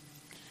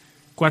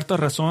 Cuarta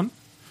razón,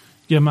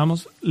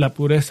 llamamos la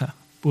pureza.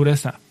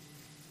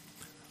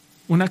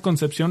 Una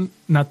concepción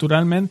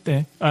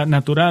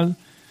natural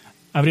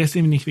habría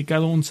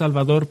significado un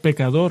salvador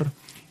pecador,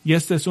 y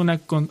esta es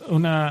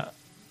una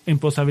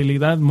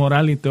imposibilidad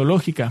moral y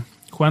teológica.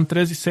 Juan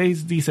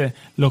 3:6 dice,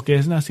 lo que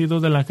es nacido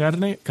de la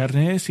carne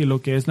es, y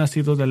lo que es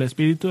nacido del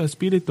espíritu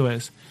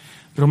es.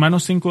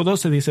 Romanos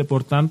 5:12 dice,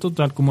 por tanto,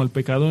 tal como el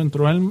pecado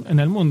entró en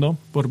el mundo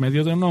por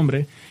medio de un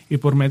hombre, y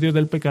por medio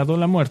del pecado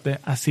la muerte,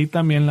 así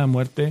también la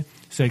muerte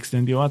se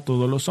extendió a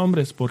todos los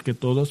hombres, porque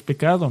todos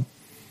pecaron.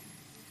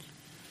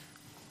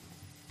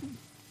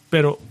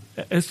 Pero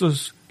esto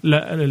es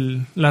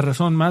la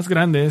razón más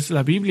grande, es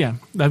la Biblia.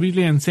 La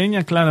Biblia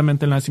enseña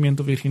claramente el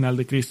nacimiento virginal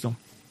de Cristo.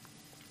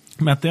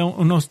 Mateo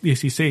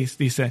 1:16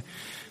 dice,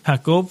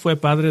 Jacob fue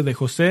padre de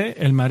José,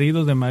 el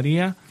marido de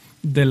María,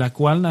 de la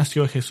cual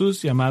nació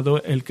Jesús,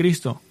 llamado el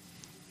Cristo.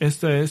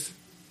 Esto es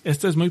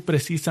muy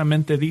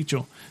precisamente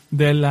dicho,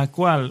 de la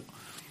cual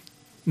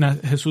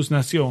Jesús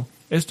nació.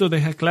 Esto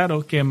deja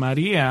claro que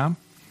María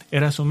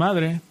era su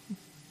madre,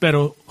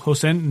 pero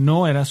José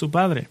no era su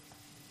padre.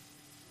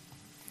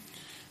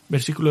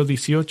 Versículo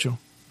 18.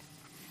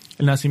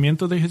 El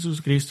nacimiento de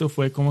Jesucristo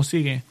fue como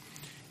sigue.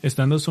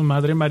 Estando su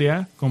madre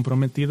María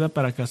comprometida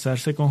para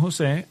casarse con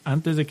José,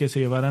 antes de que se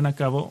llevaran a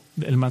cabo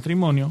el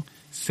matrimonio,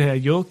 se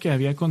halló que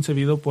había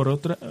concebido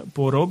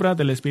por obra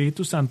del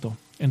Espíritu Santo.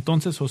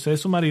 Entonces José,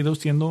 su marido,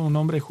 siendo un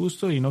hombre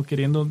justo y no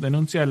queriendo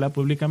denunciarla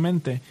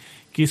públicamente,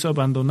 quiso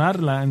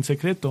abandonarla en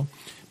secreto.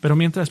 Pero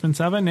mientras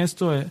pensaba en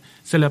esto,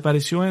 se le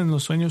apareció en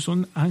los sueños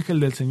un ángel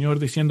del Señor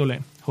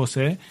diciéndole: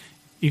 José,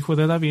 hijo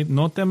de David,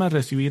 no temas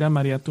recibir a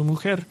María tu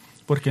mujer,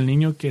 porque el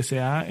niño que se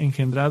ha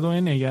engendrado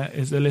en ella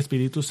es del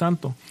Espíritu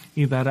Santo,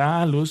 y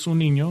dará a luz un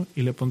niño,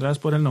 y le pondrás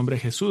por el nombre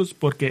Jesús,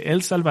 porque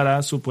él salvará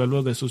a su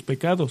pueblo de sus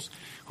pecados.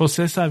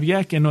 José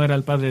sabía que no era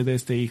el padre de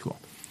este hijo.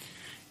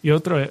 Y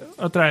otro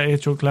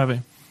hecho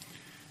clave.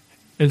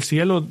 El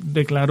cielo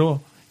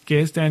declaró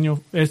que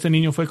este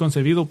niño fue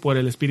concebido por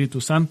el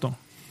Espíritu Santo,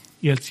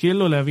 y el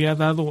cielo le había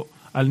dado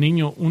al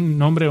niño un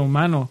nombre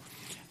humano,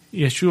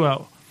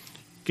 Yeshua,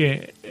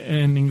 que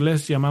en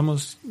inglés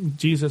llamamos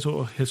Jesus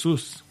o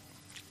Jesús,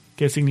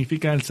 que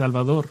significa el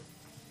Salvador.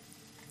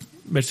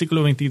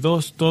 Versículo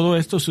 22, todo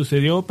esto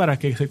sucedió para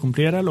que se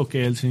cumpliera lo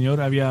que el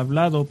Señor había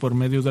hablado por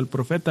medio del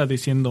profeta,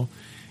 diciendo: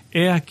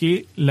 He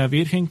aquí, la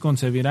Virgen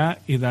concebirá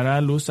y dará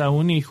a luz a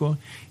un hijo,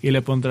 y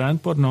le pondrán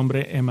por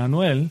nombre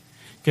Emmanuel,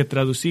 que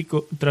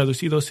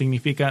traducido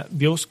significa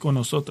Dios con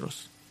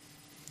nosotros.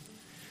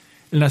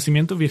 El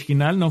nacimiento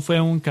virginal no fue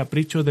un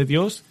capricho de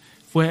Dios,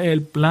 fue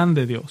el plan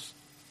de Dios.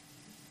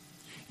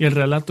 Y el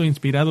relato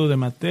inspirado de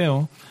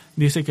Mateo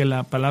dice que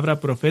la palabra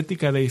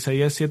profética de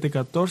Isaías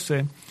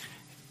 7:14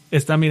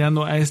 está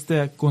mirando a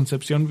esta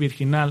concepción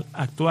virginal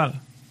actual.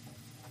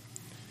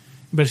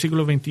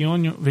 Versículo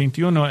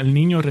 21, el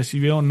niño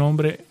recibió un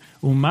nombre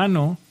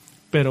humano,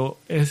 pero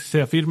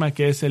se afirma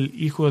que es el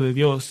Hijo de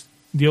Dios,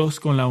 Dios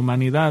con la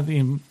humanidad. Y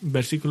en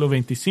versículo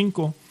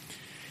 25,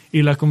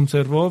 y la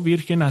conservó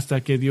virgen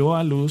hasta que dio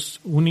a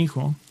luz un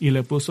hijo, y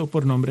le puso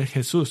por nombre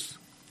Jesús.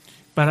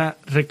 Para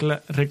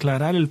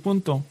reclarar el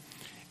punto,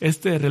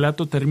 este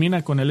relato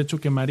termina con el hecho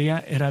que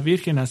María era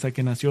virgen hasta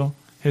que nació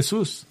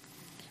Jesús.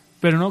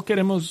 Pero no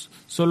queremos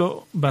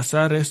solo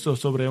basar esto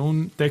sobre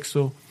un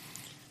texto.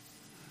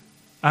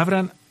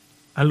 Abran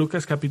a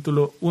Lucas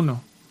capítulo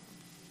 1.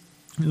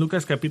 En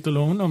Lucas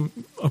capítulo 1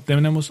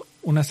 obtenemos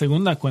una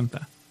segunda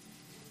cuenta.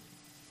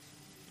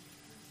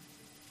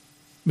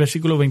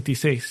 Versículo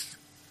 26.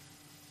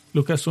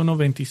 Lucas 1,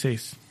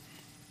 26.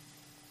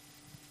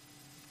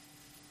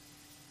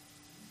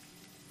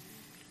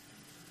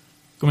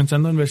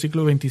 Comenzando en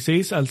versículo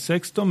 26, al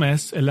sexto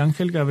mes, el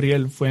ángel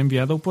Gabriel fue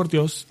enviado por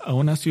Dios a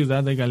una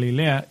ciudad de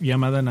Galilea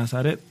llamada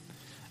Nazaret,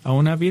 a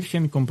una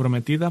virgen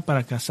comprometida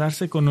para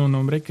casarse con un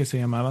hombre que se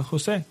llamaba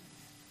José.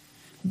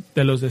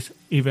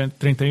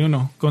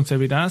 31,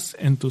 concebirás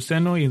en tu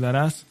seno y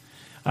darás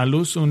a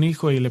luz un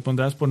hijo y le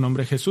pondrás por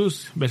nombre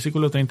Jesús.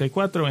 Versículo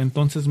 34,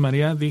 entonces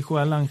María dijo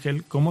al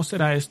ángel: ¿Cómo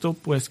será esto,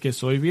 pues que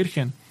soy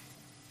virgen?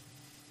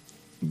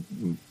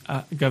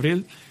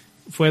 Gabriel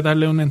fue a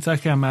darle un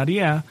mensaje a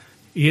María,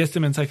 y este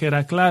mensaje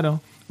era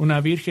claro.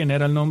 Una virgen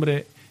era el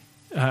nombre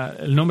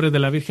de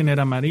la virgen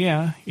era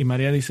María, y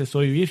María dice: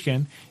 soy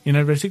virgen. Y en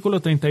el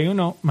versículo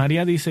 31,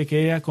 María dice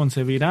que ella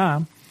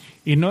concebirá,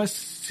 y no es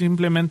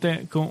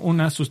simplemente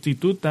una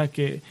sustituta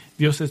que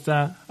Dios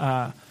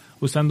está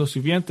usando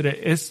su vientre,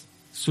 es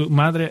su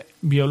madre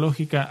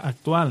biológica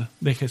actual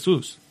de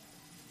Jesús.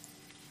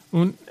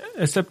 Un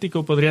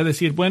escéptico podría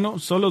decir: bueno,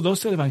 solo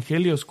 2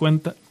 evangelios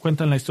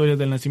cuentan la historia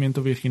del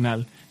nacimiento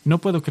virginal. No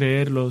puedo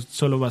creerlo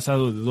solo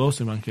basado de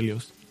 2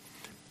 evangelios.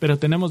 Pero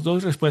tenemos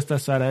 2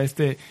 respuestas para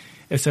este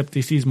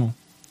escepticismo.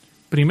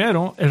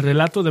 Primero, el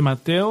relato de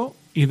Mateo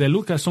y de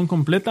Lucas son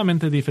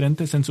completamente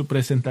diferentes en su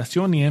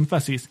presentación y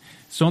énfasis.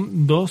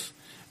 Son 2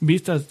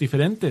 vistas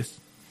diferentes,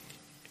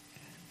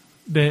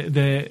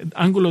 de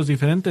ángulos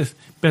diferentes,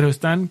 pero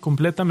están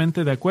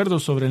completamente de acuerdo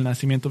sobre el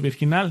nacimiento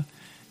virginal.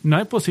 No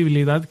hay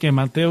posibilidad que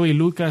Mateo y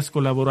Lucas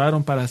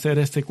colaboraron para hacer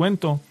este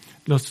cuento.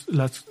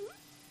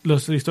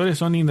 Las historias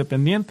son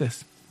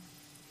independientes.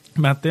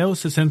 Mateo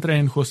se centra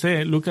en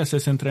José, Lucas se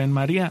centra en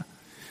María.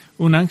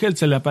 Un ángel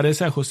se le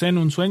aparece a José en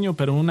un sueño,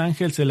 pero un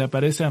ángel se le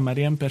aparece a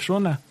María en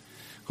persona.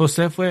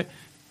 José fue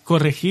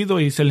corregido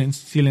y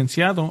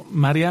silenciado.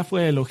 María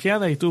fue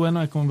elogiada y tuvo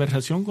una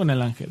conversación con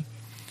el ángel.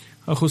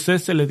 A José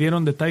se le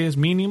dieron detalles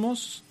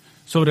mínimos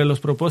sobre los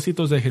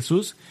propósitos de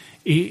Jesús,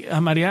 y a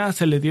María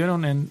se le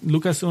dieron en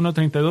Lucas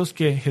 1:32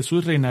 que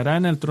Jesús reinará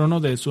en el trono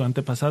de su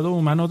antepasado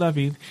humano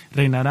David,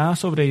 reinará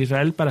sobre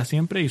Israel para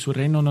siempre y su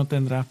reino no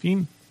tendrá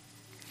fin.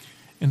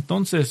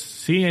 Entonces,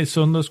 sí,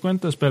 son 2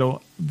 cuentos,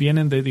 pero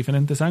vienen de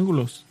diferentes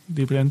ángulos,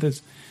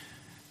 diferentes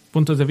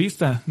puntos de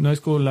vista, no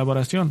es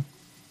colaboración.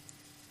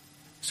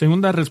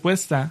 Segunda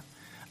respuesta,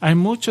 hay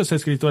muchos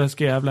escritores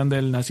que hablan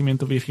del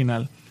nacimiento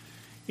virginal,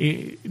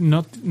 y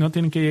no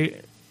tienen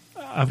que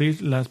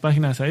abrir las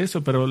páginas a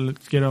eso, pero les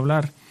quiero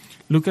hablar.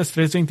 Lucas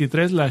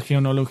 3:23, la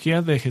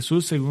genealogía de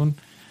Jesús según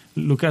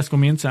Lucas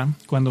comienza: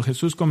 cuando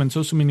Jesús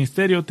comenzó su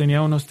ministerio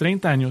tenía unos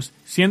 30 años,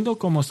 siendo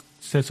como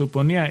se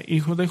suponía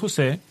hijo de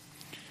José,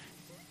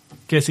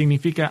 que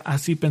significa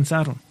así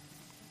pensaron.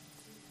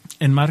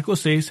 En Marcos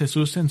 6,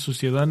 Jesús en su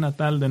ciudad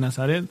natal de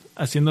Nazaret,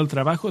 haciendo el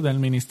trabajo del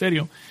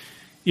ministerio,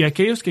 y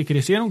aquellos que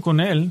crecieron con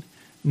él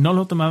no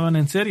lo tomaban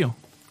en serio.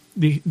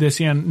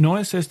 Decían, ¿no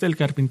es este el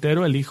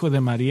carpintero, el hijo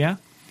de María,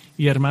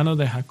 y hermano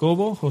de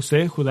Jacobo,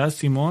 José, Judas,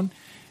 Simón?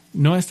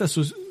 ¿No están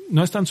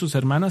sus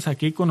hermanas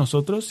aquí con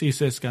nosotros? Y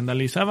se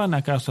escandalizaban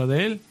a causa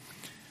de él.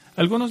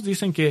 Algunos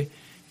dicen que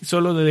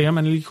solo le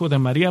llaman el hijo de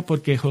María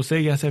porque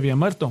José ya se había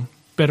muerto,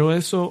 pero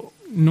eso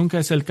nunca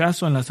es el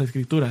caso en las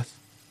Escrituras.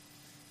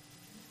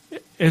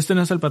 Este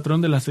no es el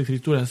patrón de las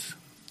Escrituras.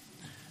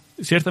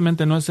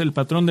 Ciertamente no es el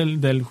patrón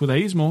del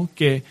judaísmo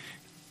que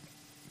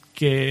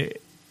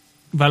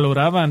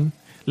valoraban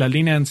la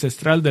línea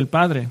ancestral del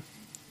padre.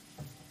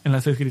 En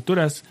las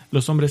Escrituras,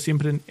 los hombres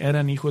siempre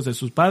eran hijos de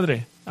sus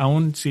padres,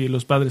 aun si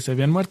los padres se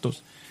habían muerto.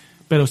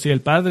 Pero si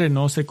el padre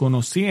no se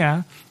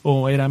conocía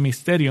o era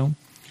misterio,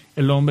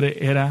 el hombre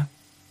era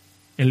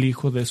el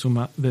hijo de su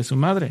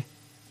madre.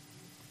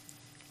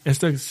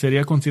 Esto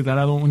sería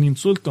considerado un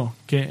insulto,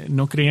 que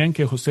no creían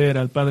que José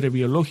era el padre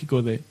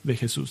biológico de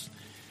Jesús.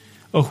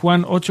 O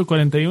Juan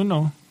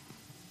 8:41,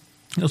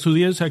 los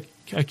judíos a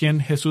quien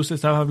Jesús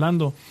estaba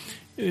hablando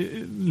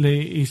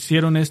le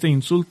hicieron este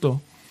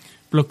insulto.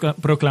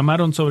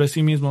 Proclamaron sobre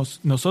sí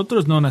mismos,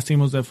 nosotros no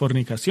nacimos de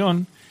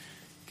fornicación,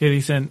 que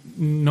dicen,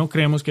 no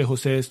creemos que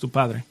José es tu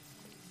padre.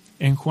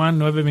 En Juan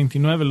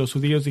 9:29 los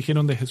judíos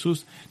dijeron de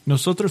Jesús,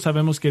 nosotros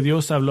sabemos que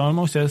Dios habló a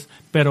Moisés,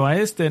 pero a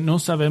este no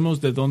sabemos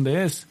de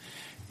dónde es.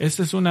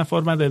 Esta es una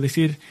forma de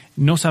decir,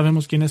 no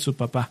sabemos quién es su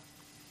papá.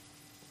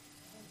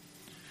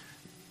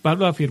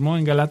 Pablo afirmó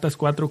en Galatas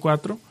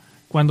 4:4,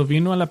 cuando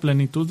vino a la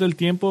plenitud del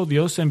tiempo,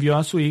 Dios envió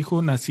a su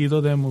Hijo,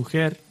 nacido de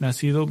mujer,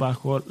 nacido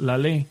bajo la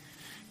ley,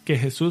 que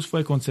Jesús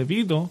fue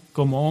concebido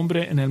como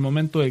hombre en el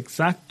momento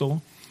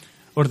exacto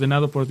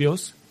ordenado por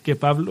Dios,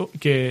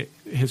 que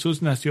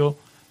Jesús nació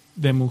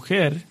de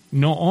mujer,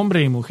 no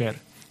hombre y mujer.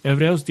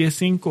 Hebreos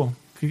 10:5,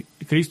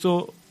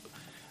 Cristo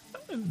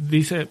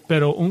dice,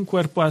 pero un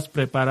cuerpo has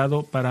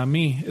preparado para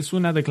mí. Es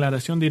una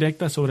declaración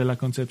directa sobre la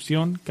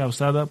concepción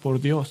causada por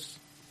Dios.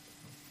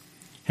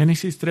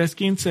 Génesis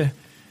 3:15,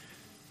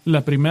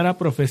 la primera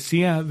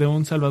profecía de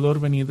un Salvador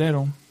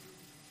venidero,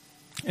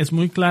 es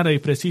muy clara y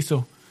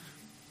preciso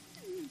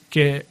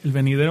que el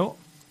venidero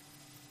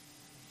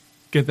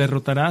que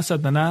derrotará a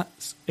Satanás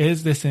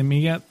es de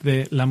semilla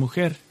de la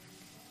mujer.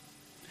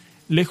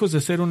 Lejos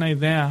de ser una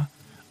idea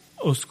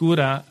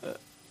oscura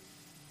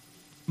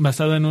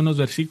basada en unos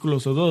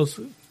versículos o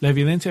dos, la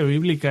evidencia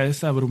bíblica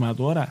es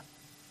abrumadora.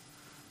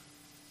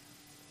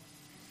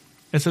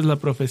 Esa es la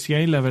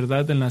profecía y la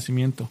verdad del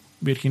nacimiento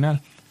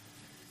virginal.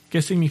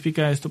 ¿Qué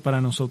significa esto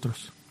para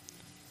nosotros?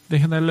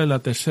 Déjenme darle la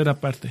tercera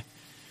parte.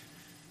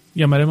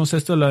 Llamaremos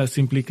esto las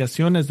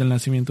implicaciones del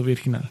nacimiento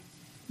virginal.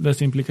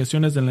 Las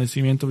implicaciones del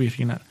nacimiento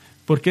virginal.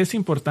 ¿Por qué es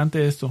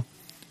importante esto?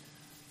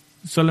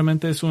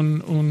 Solamente es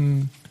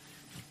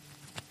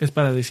es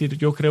para decir,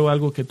 yo creo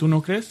algo que tú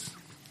no crees.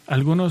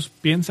 Algunos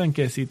piensan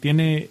que si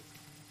tiene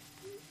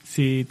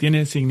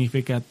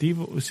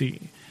significativo, si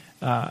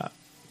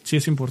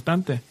es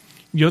importante.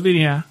 Yo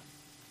diría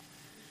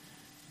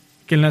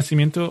que el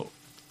nacimiento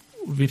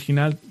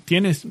virginal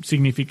tiene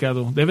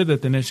significado, debe de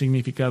tener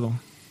significado.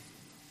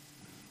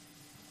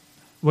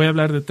 Voy a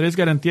hablar de 3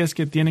 garantías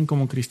que tienen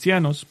como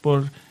cristianos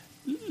por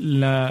el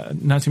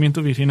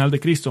nacimiento virginal de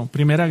Cristo.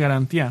 Primera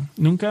garantía,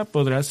 nunca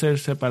podrás ser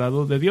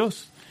separado de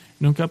Dios.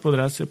 Nunca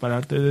podrás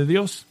separarte de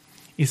Dios.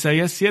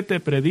 Isaías 7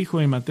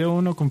 predijo y Mateo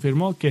 1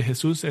 confirmó que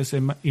Jesús es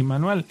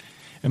Emmanuel.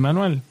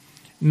 Emmanuel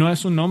no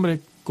es un nombre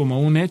como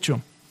un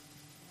hecho.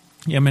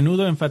 Y a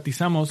menudo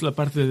enfatizamos la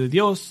parte de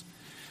Dios,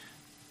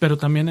 pero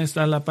también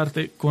está la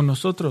parte con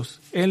nosotros.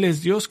 Él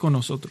es Dios con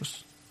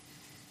nosotros.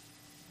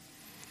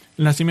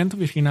 El nacimiento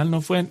virginal no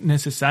fue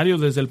necesario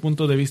desde el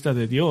punto de vista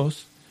de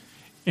Dios,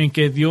 en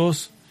que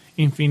Dios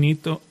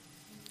infinito,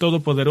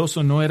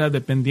 todopoderoso, no era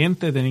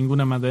dependiente de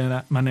ninguna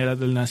manera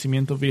del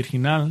nacimiento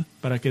virginal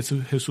para que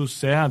Jesús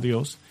sea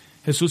Dios.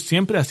 Jesús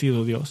siempre ha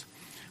sido Dios,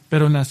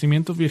 pero el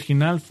nacimiento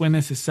virginal fue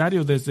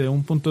necesario desde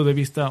un punto de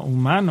vista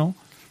humano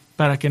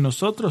para que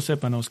nosotros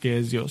sepamos que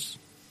es Dios.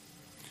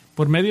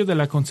 Por medio de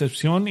la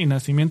concepción y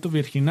nacimiento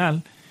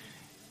virginal,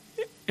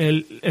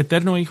 el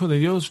eterno Hijo de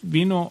Dios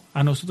vino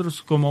a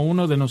nosotros como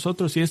uno de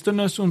nosotros. Y esto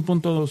no es un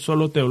punto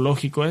solo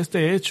teológico.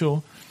 Este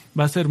hecho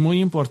va a ser muy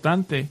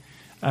importante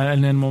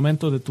en el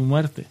momento de tu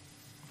muerte.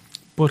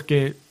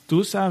 Porque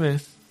tú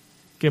sabes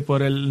que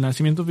por el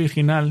nacimiento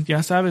virginal,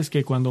 ya sabes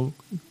que cuando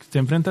te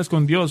enfrentas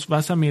con Dios,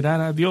 vas a mirar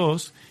a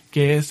Dios,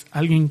 que es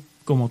alguien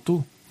como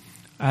tú,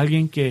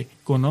 alguien que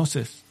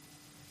conoces.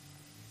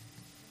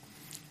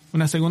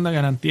 Una segunda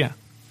garantía.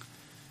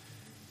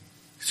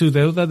 Su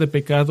deuda de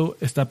pecado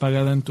está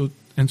pagada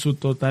en su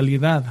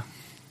totalidad.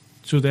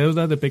 Su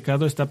deuda de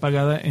pecado está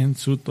pagada en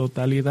su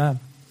totalidad.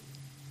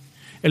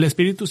 El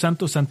Espíritu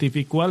Santo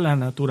santificó a la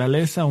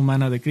naturaleza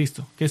humana de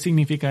Cristo. ¿Qué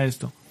significa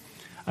esto?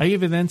 Hay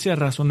evidencia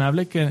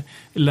razonable que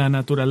la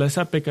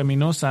naturaleza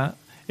pecaminosa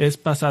es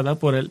pasada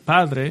por el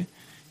Padre.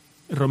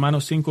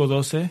 Romanos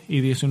 5:12 y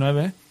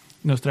 19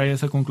 nos trae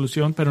esa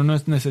conclusión, pero no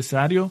es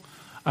necesario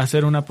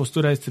hacer una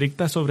postura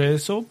estricta sobre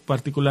eso,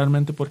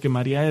 particularmente porque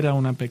María era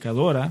una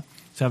pecadora.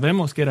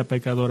 Sabemos que era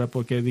pecadora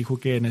porque dijo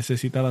que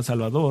necesitaba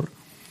Salvador.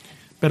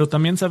 Pero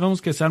también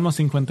sabemos que Salmo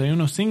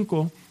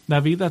 51:5,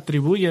 David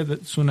atribuye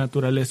su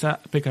naturaleza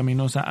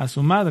pecaminosa a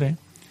su madre.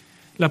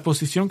 La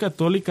posición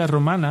católica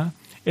romana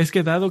es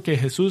que dado que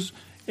Jesús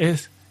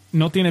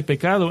no tiene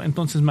pecado,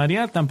 entonces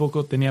María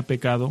tampoco tenía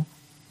pecado.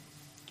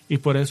 Y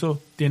por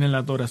eso tiene la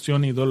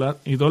adoración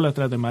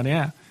idólatra de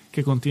María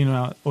que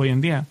continúa hoy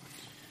en día.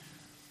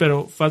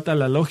 Pero falta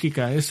la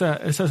lógica.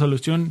 Esa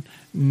solución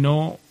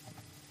no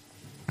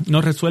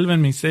resuelve el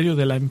misterio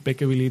de la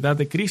impecabilidad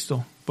de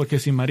Cristo. Porque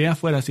si María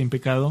fuera sin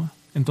pecado,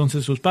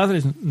 entonces sus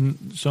padres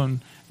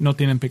no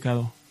tienen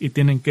pecado y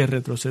tienen que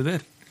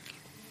retroceder.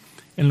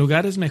 En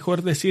lugar es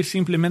mejor decir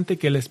simplemente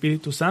que el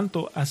Espíritu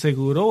Santo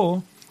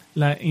aseguró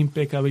la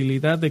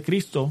impecabilidad de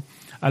Cristo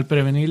al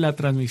prevenir la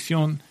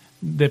transmisión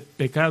del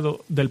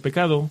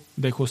pecado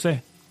de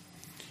José.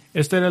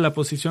 Esta era la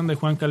posición de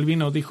Juan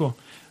Calvino. Dijo: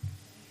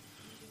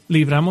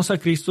 libramos a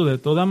Cristo de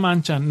toda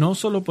mancha, no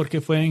solo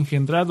porque fue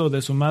engendrado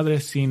de su madre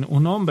sin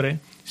un hombre,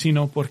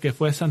 sino porque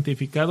fue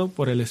santificado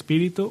por el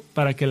Espíritu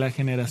para que la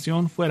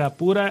generación fuera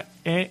pura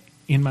e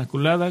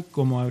inmaculada,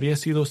 como habría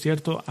sido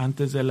cierto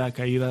antes de la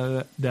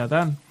caída de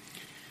Adán.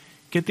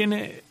 ¿Qué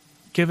tiene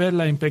que ver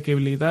la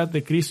impecabilidad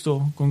de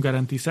Cristo con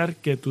garantizar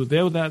que tu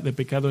deuda de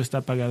pecado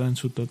está pagada en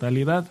su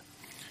totalidad?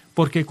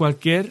 Porque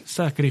cualquier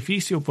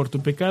sacrificio por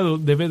tu pecado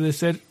debe de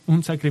ser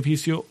un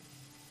sacrificio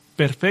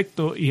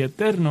perfecto y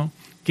eterno,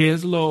 que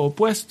es lo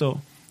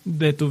opuesto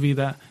de tu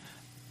vida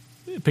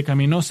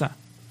pecaminosa.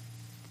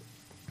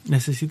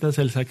 Necesitas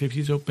el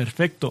sacrificio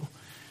perfecto.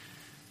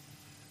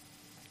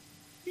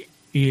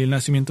 Y el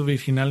nacimiento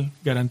virginal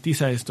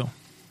garantiza esto.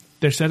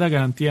 Tercera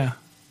garantía.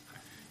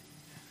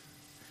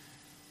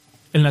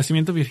 El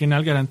nacimiento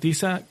virginal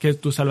garantiza que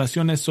tu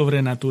salvación es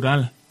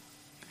sobrenatural,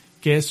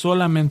 que es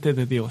solamente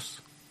de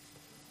Dios.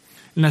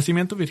 El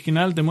nacimiento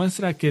virginal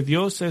demuestra que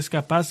Dios es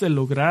capaz de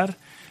lograr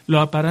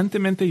lo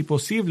aparentemente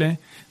imposible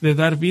de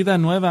dar vida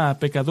nueva a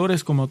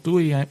pecadores como tú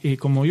y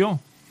como yo.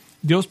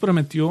 Dios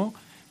prometió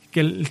que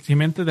el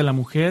simiente de la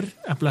mujer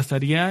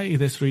aplastaría y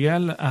destruiría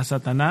a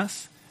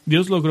Satanás.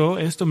 Dios logró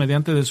esto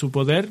mediante de su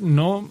poder,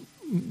 no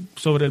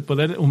sobre el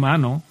poder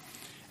humano.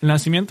 El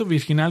nacimiento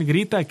virginal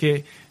grita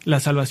que la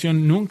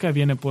salvación nunca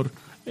viene por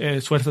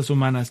fuerzas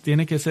humanas.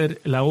 Tiene que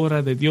ser la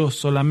obra de Dios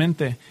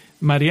solamente.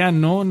 María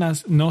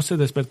no se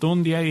despertó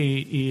un día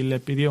y le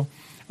pidió: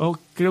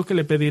 creo que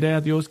le pediré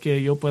a Dios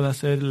que yo pueda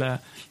ser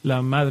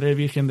la madre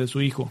virgen de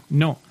su hijo.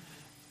 No.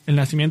 El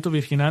nacimiento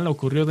virginal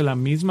ocurrió de la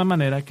misma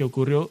manera que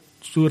ocurrió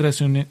su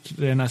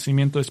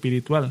renacimiento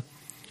espiritual.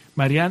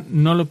 María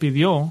no lo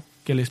pidió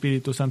que el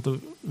Espíritu Santo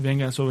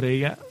venga sobre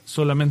ella,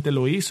 solamente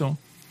lo hizo.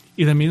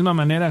 Y de misma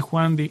manera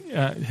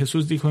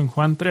Jesús dijo en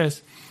Juan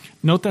 3,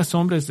 no te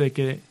asombres de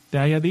que te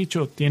haya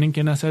dicho, tienen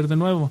que nacer de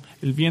nuevo.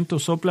 El viento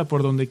sopla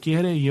por donde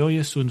quiere y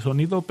oyes su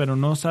sonido, pero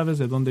no sabes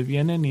de dónde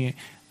viene ni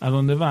a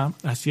dónde va.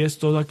 Así es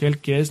todo aquel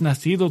que es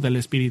nacido del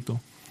Espíritu.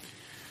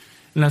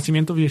 El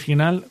nacimiento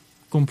virginal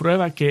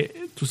comprueba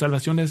que tu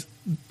salvación es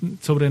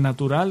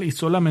sobrenatural y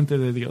solamente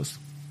de Dios.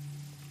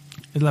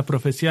 Es la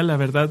profecía, la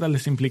verdad, a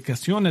las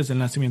implicaciones del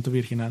nacimiento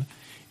virginal.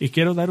 Y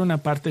quiero dar una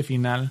parte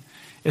final.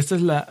 Esta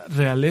es la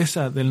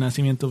realeza del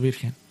nacimiento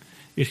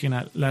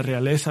virginal, la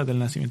realeza del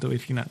nacimiento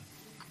virginal.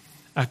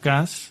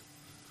 Acaz,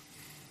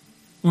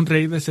 un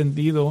rey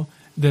descendido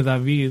de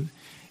David,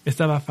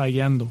 estaba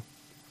fallando.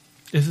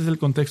 Ese es el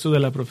contexto de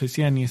la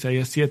profecía en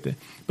Isaías 7.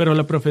 Pero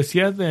la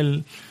profecía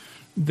del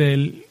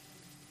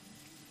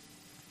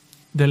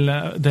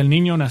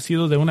niño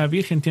nacido de una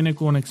virgen tiene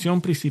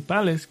conexión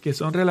principales que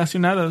son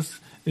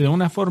relacionadas de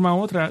una forma u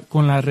otra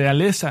con la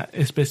realeza,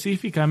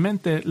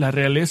 específicamente la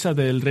realeza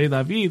del rey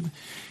David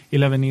y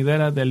la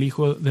venidera del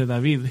hijo de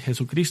David,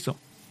 Jesucristo.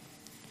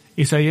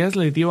 Isaías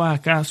le dio a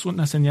Acaz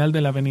una señal de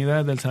la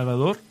venida del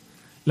Salvador.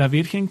 La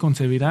virgen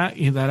concebirá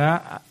y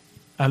dará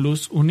a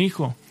luz un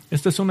hijo.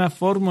 Esta es una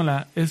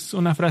fórmula, es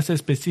una frase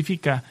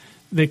específica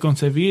de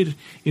concebir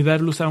y dar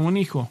luz a un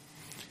hijo.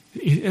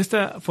 Y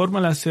esta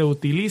fórmula se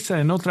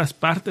utiliza en otras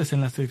partes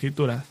en las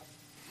Escrituras.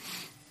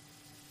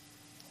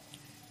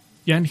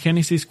 Ya en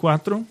Génesis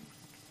 4,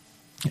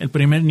 el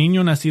primer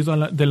niño nacido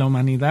de la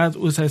humanidad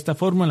usa esta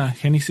fórmula.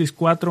 Génesis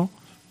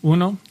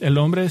 4:1, el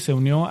hombre se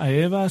unió a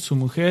Eva, su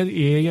mujer,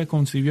 y ella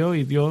concibió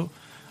y dio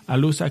a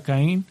luz a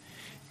Caín,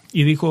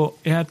 y dijo,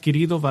 he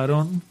adquirido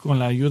varón con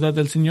la ayuda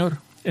del Señor.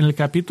 En el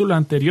capítulo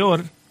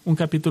anterior, un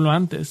capítulo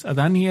antes,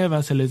 Adán y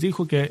Eva se les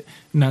dijo que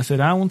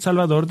nacerá un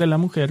salvador de la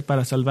mujer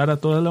para salvar a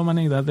toda la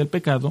humanidad del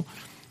pecado,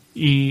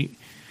 y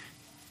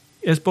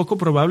es poco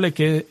probable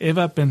que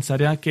Eva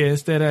pensaría que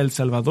este era el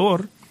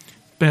Salvador,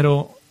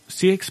 pero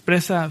sí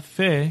expresa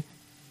fe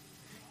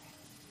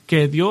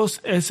que Dios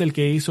es el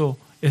que hizo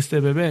este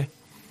bebé.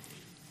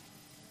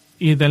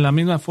 Y de la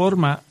misma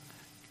forma,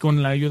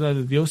 con la ayuda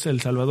de Dios,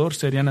 el Salvador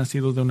sería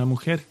nacido de una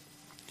mujer.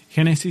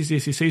 Génesis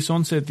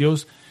 16:11,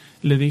 Dios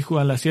le dijo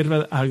a la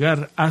sierva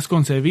Agar, has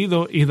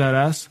concebido y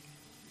darás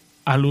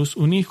a luz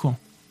un hijo.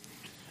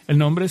 El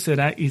nombre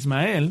será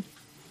Ismael,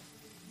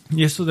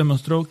 Y esto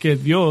demostró que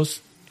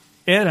Dios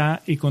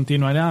era y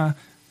continuará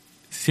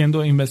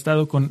siendo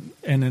investado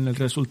en el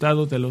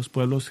resultado de los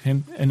pueblos,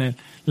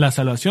 la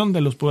salvación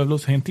de los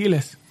pueblos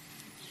gentiles.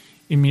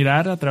 Y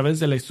mirar a través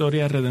de la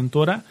historia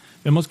redentora,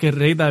 vemos que el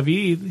rey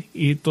David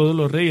y todos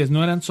los reyes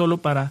no eran solo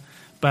para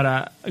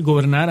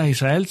gobernar a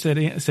Israel,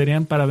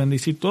 serían para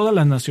bendecir todas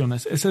las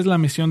naciones. Esa es la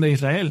misión de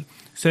Israel,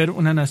 ser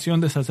una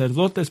nación de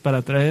sacerdotes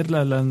para traer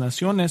las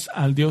naciones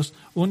al Dios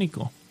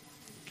único.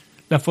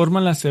 La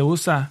fórmula se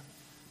usa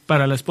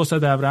para la esposa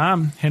de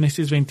Abraham.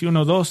 Génesis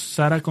 21:2,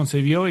 Sara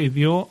concebió y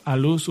dio a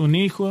luz un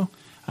hijo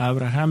a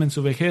Abraham en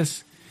su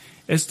vejez.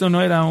 Esto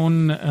no era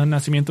un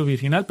nacimiento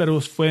virginal,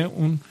 pero fue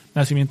un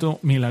nacimiento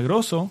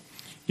milagroso,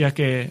 ya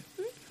que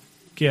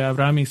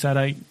Abraham y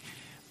Sara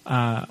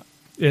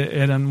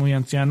eran muy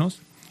ancianos.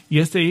 Y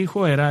este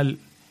hijo era el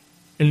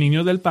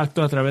niño del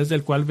pacto a través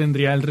del cual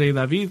vendría el rey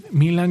David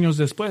 1000 años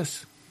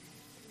después.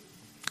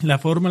 La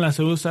fórmula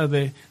se usa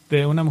de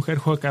una mujer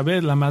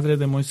Jocabed, la madre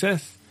de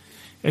Moisés.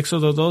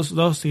 Éxodo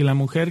 2:2, y la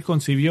mujer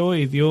concibió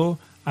y dio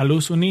a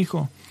luz un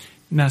hijo.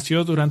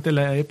 Nació durante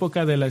la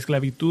época de la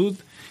esclavitud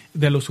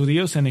de los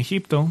judíos en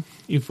Egipto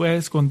y fue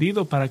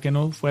escondido para que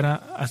no fuera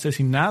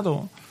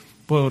asesinado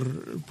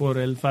por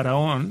el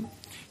faraón.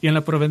 Y en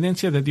la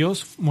providencia de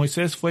Dios,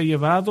 Moisés fue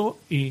llevado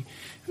y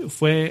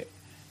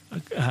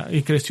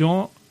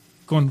creció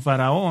con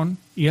faraón,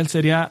 y él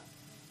sería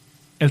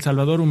el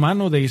salvador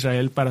humano de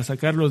Israel para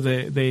sacarlos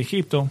de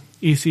Egipto.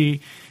 Y si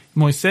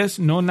Moisés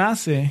no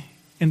nace,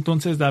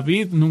 entonces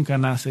David nunca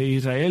nace.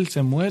 Israel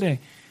se muere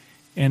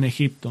en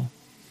Egipto.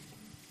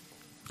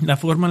 La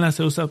fórmula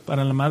se usa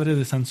para la madre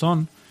de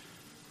Sansón.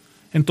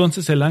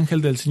 Entonces el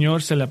ángel del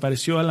Señor se le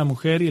apareció a la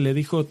mujer y le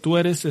dijo: tú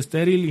eres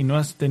estéril y no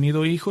has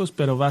tenido hijos,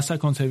 pero vas a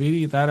concebir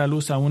y dar a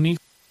luz a un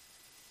hijo.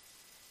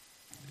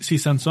 Si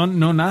Sansón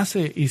no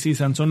nace y si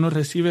Sansón no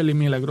recibe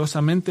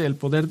milagrosamente el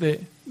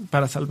poder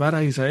para salvar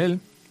a Israel,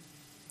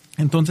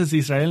 entonces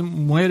Israel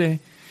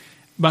muere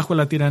bajo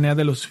la tiranía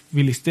de los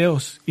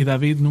filisteos y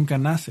David nunca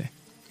nace.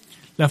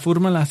 La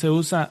fórmula se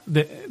usa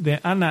de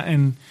Ana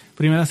en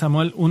 1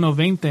 Samuel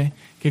 1:20,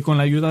 que con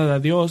la ayuda de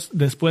Dios,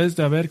 después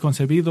de haber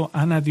concebido,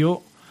 Ana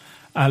dio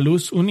a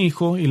luz un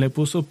hijo y le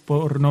puso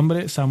por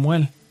nombre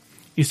Samuel.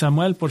 Y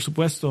Samuel, por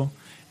supuesto,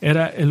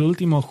 era el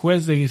último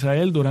juez de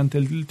Israel durante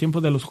el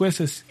tiempo de los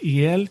jueces,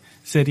 y él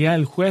sería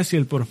el juez y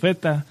el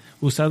profeta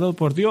usado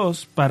por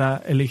Dios para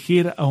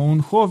elegir a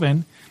un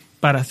joven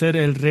para ser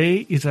el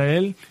rey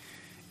Israel,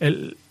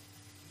 el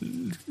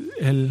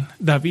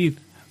David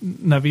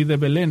de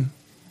Belén.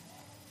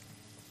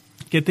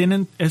 ¿Qué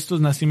tienen estos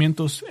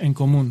nacimientos en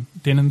común?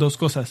 Tienen dos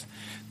cosas.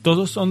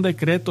 Todos son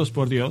decretos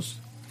por Dios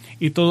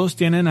y todos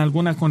tienen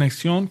alguna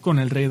conexión con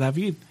el rey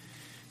David,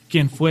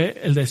 quien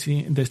fue el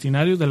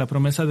destinario de la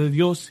promesa de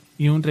Dios,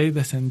 y un rey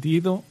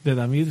descendido de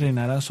David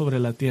reinará sobre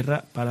la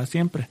tierra para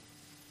siempre.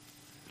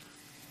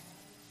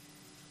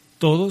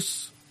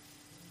 Todos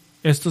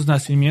estos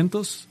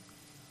nacimientos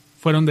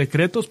fueron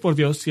decretos por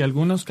Dios y en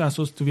algunos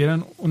casos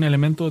tuvieran un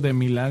elemento de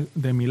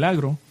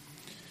milagro,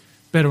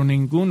 pero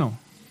ninguno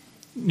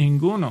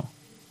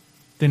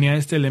tenía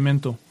este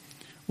elemento: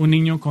 un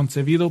niño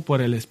concebido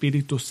por el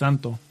Espíritu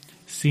Santo,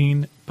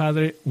 sin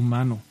padre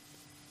humano.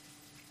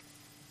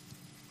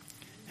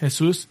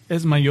 Jesús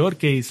es mayor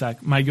que Isaac,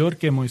 mayor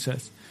que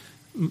Moisés,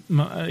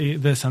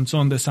 de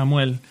Sansón, de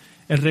Samuel,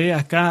 el rey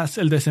Acaz,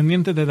 el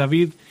descendiente de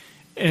David,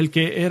 el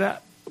que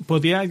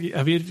podía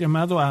haber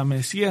llamado a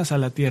Mesías a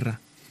la tierra.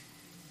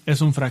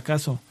 Es un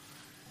fracaso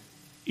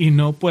y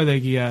no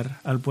puede guiar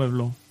al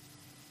pueblo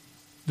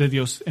de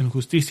Dios en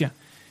justicia.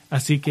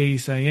 Así que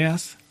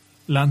Isaías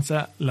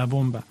lanza la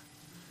bomba.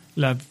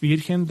 La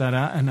Virgen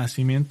dará a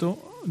nacimiento,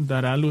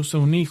 dará a luz a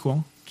un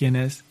hijo, quien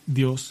es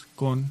Dios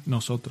con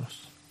nosotros.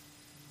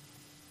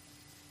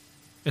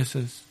 Eso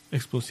es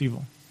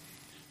explosivo.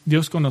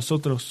 Dios con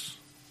nosotros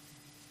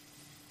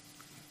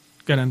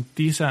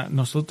garantiza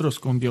nosotros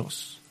con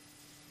Dios.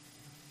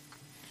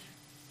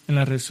 En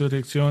la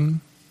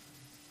resurrección,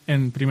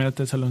 en 1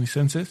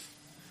 Tesalonicenses,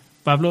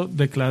 Pablo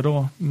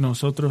declaró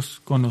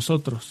nosotros con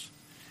nosotros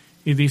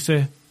y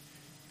dice: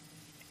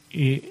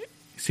 y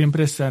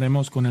siempre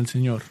estaremos con el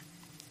Señor.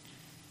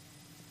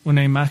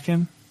 Una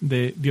imagen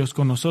de Dios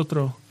con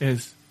nosotros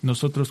es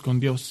nosotros con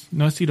Dios.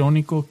 ¿No es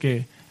irónico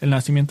que el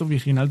nacimiento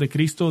virginal de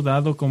Cristo,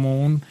 dado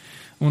como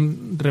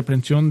un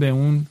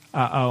reprensión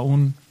a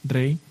un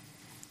rey,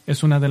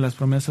 es una de las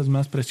promesas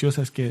más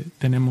preciosas que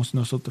tenemos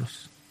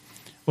nosotros?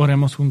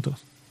 Oremos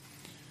juntos.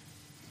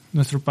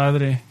 Nuestro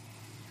Padre,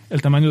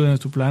 el tamaño de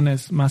nuestro plan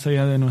es más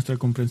allá de nuestra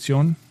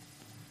comprensión.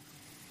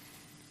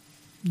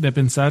 De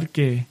pensar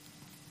que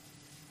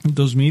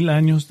 2000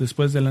 años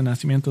después del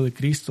nacimiento de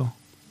Cristo,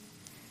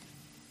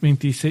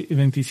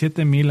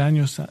 27,000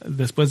 años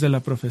después de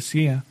la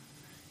profecía,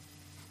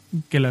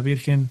 que la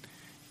Virgen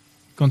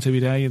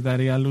concebirá y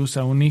daría a luz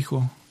a un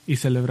hijo, y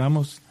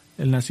celebramos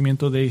el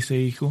nacimiento de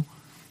ese hijo,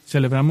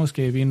 celebramos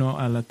que vino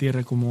a la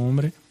tierra como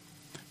hombre,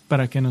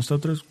 para que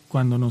nosotros,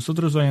 cuando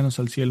nosotros vayamos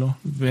al cielo,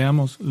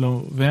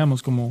 lo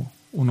veamos como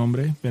un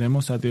hombre,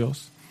 veremos a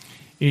Dios,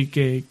 y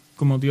que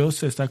como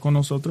Dios está con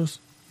nosotros,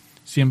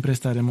 siempre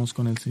estaremos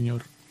con el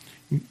Señor.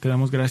 Te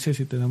damos gracias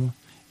y te damos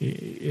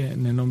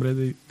en el nombre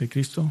de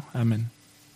Cristo. Amén.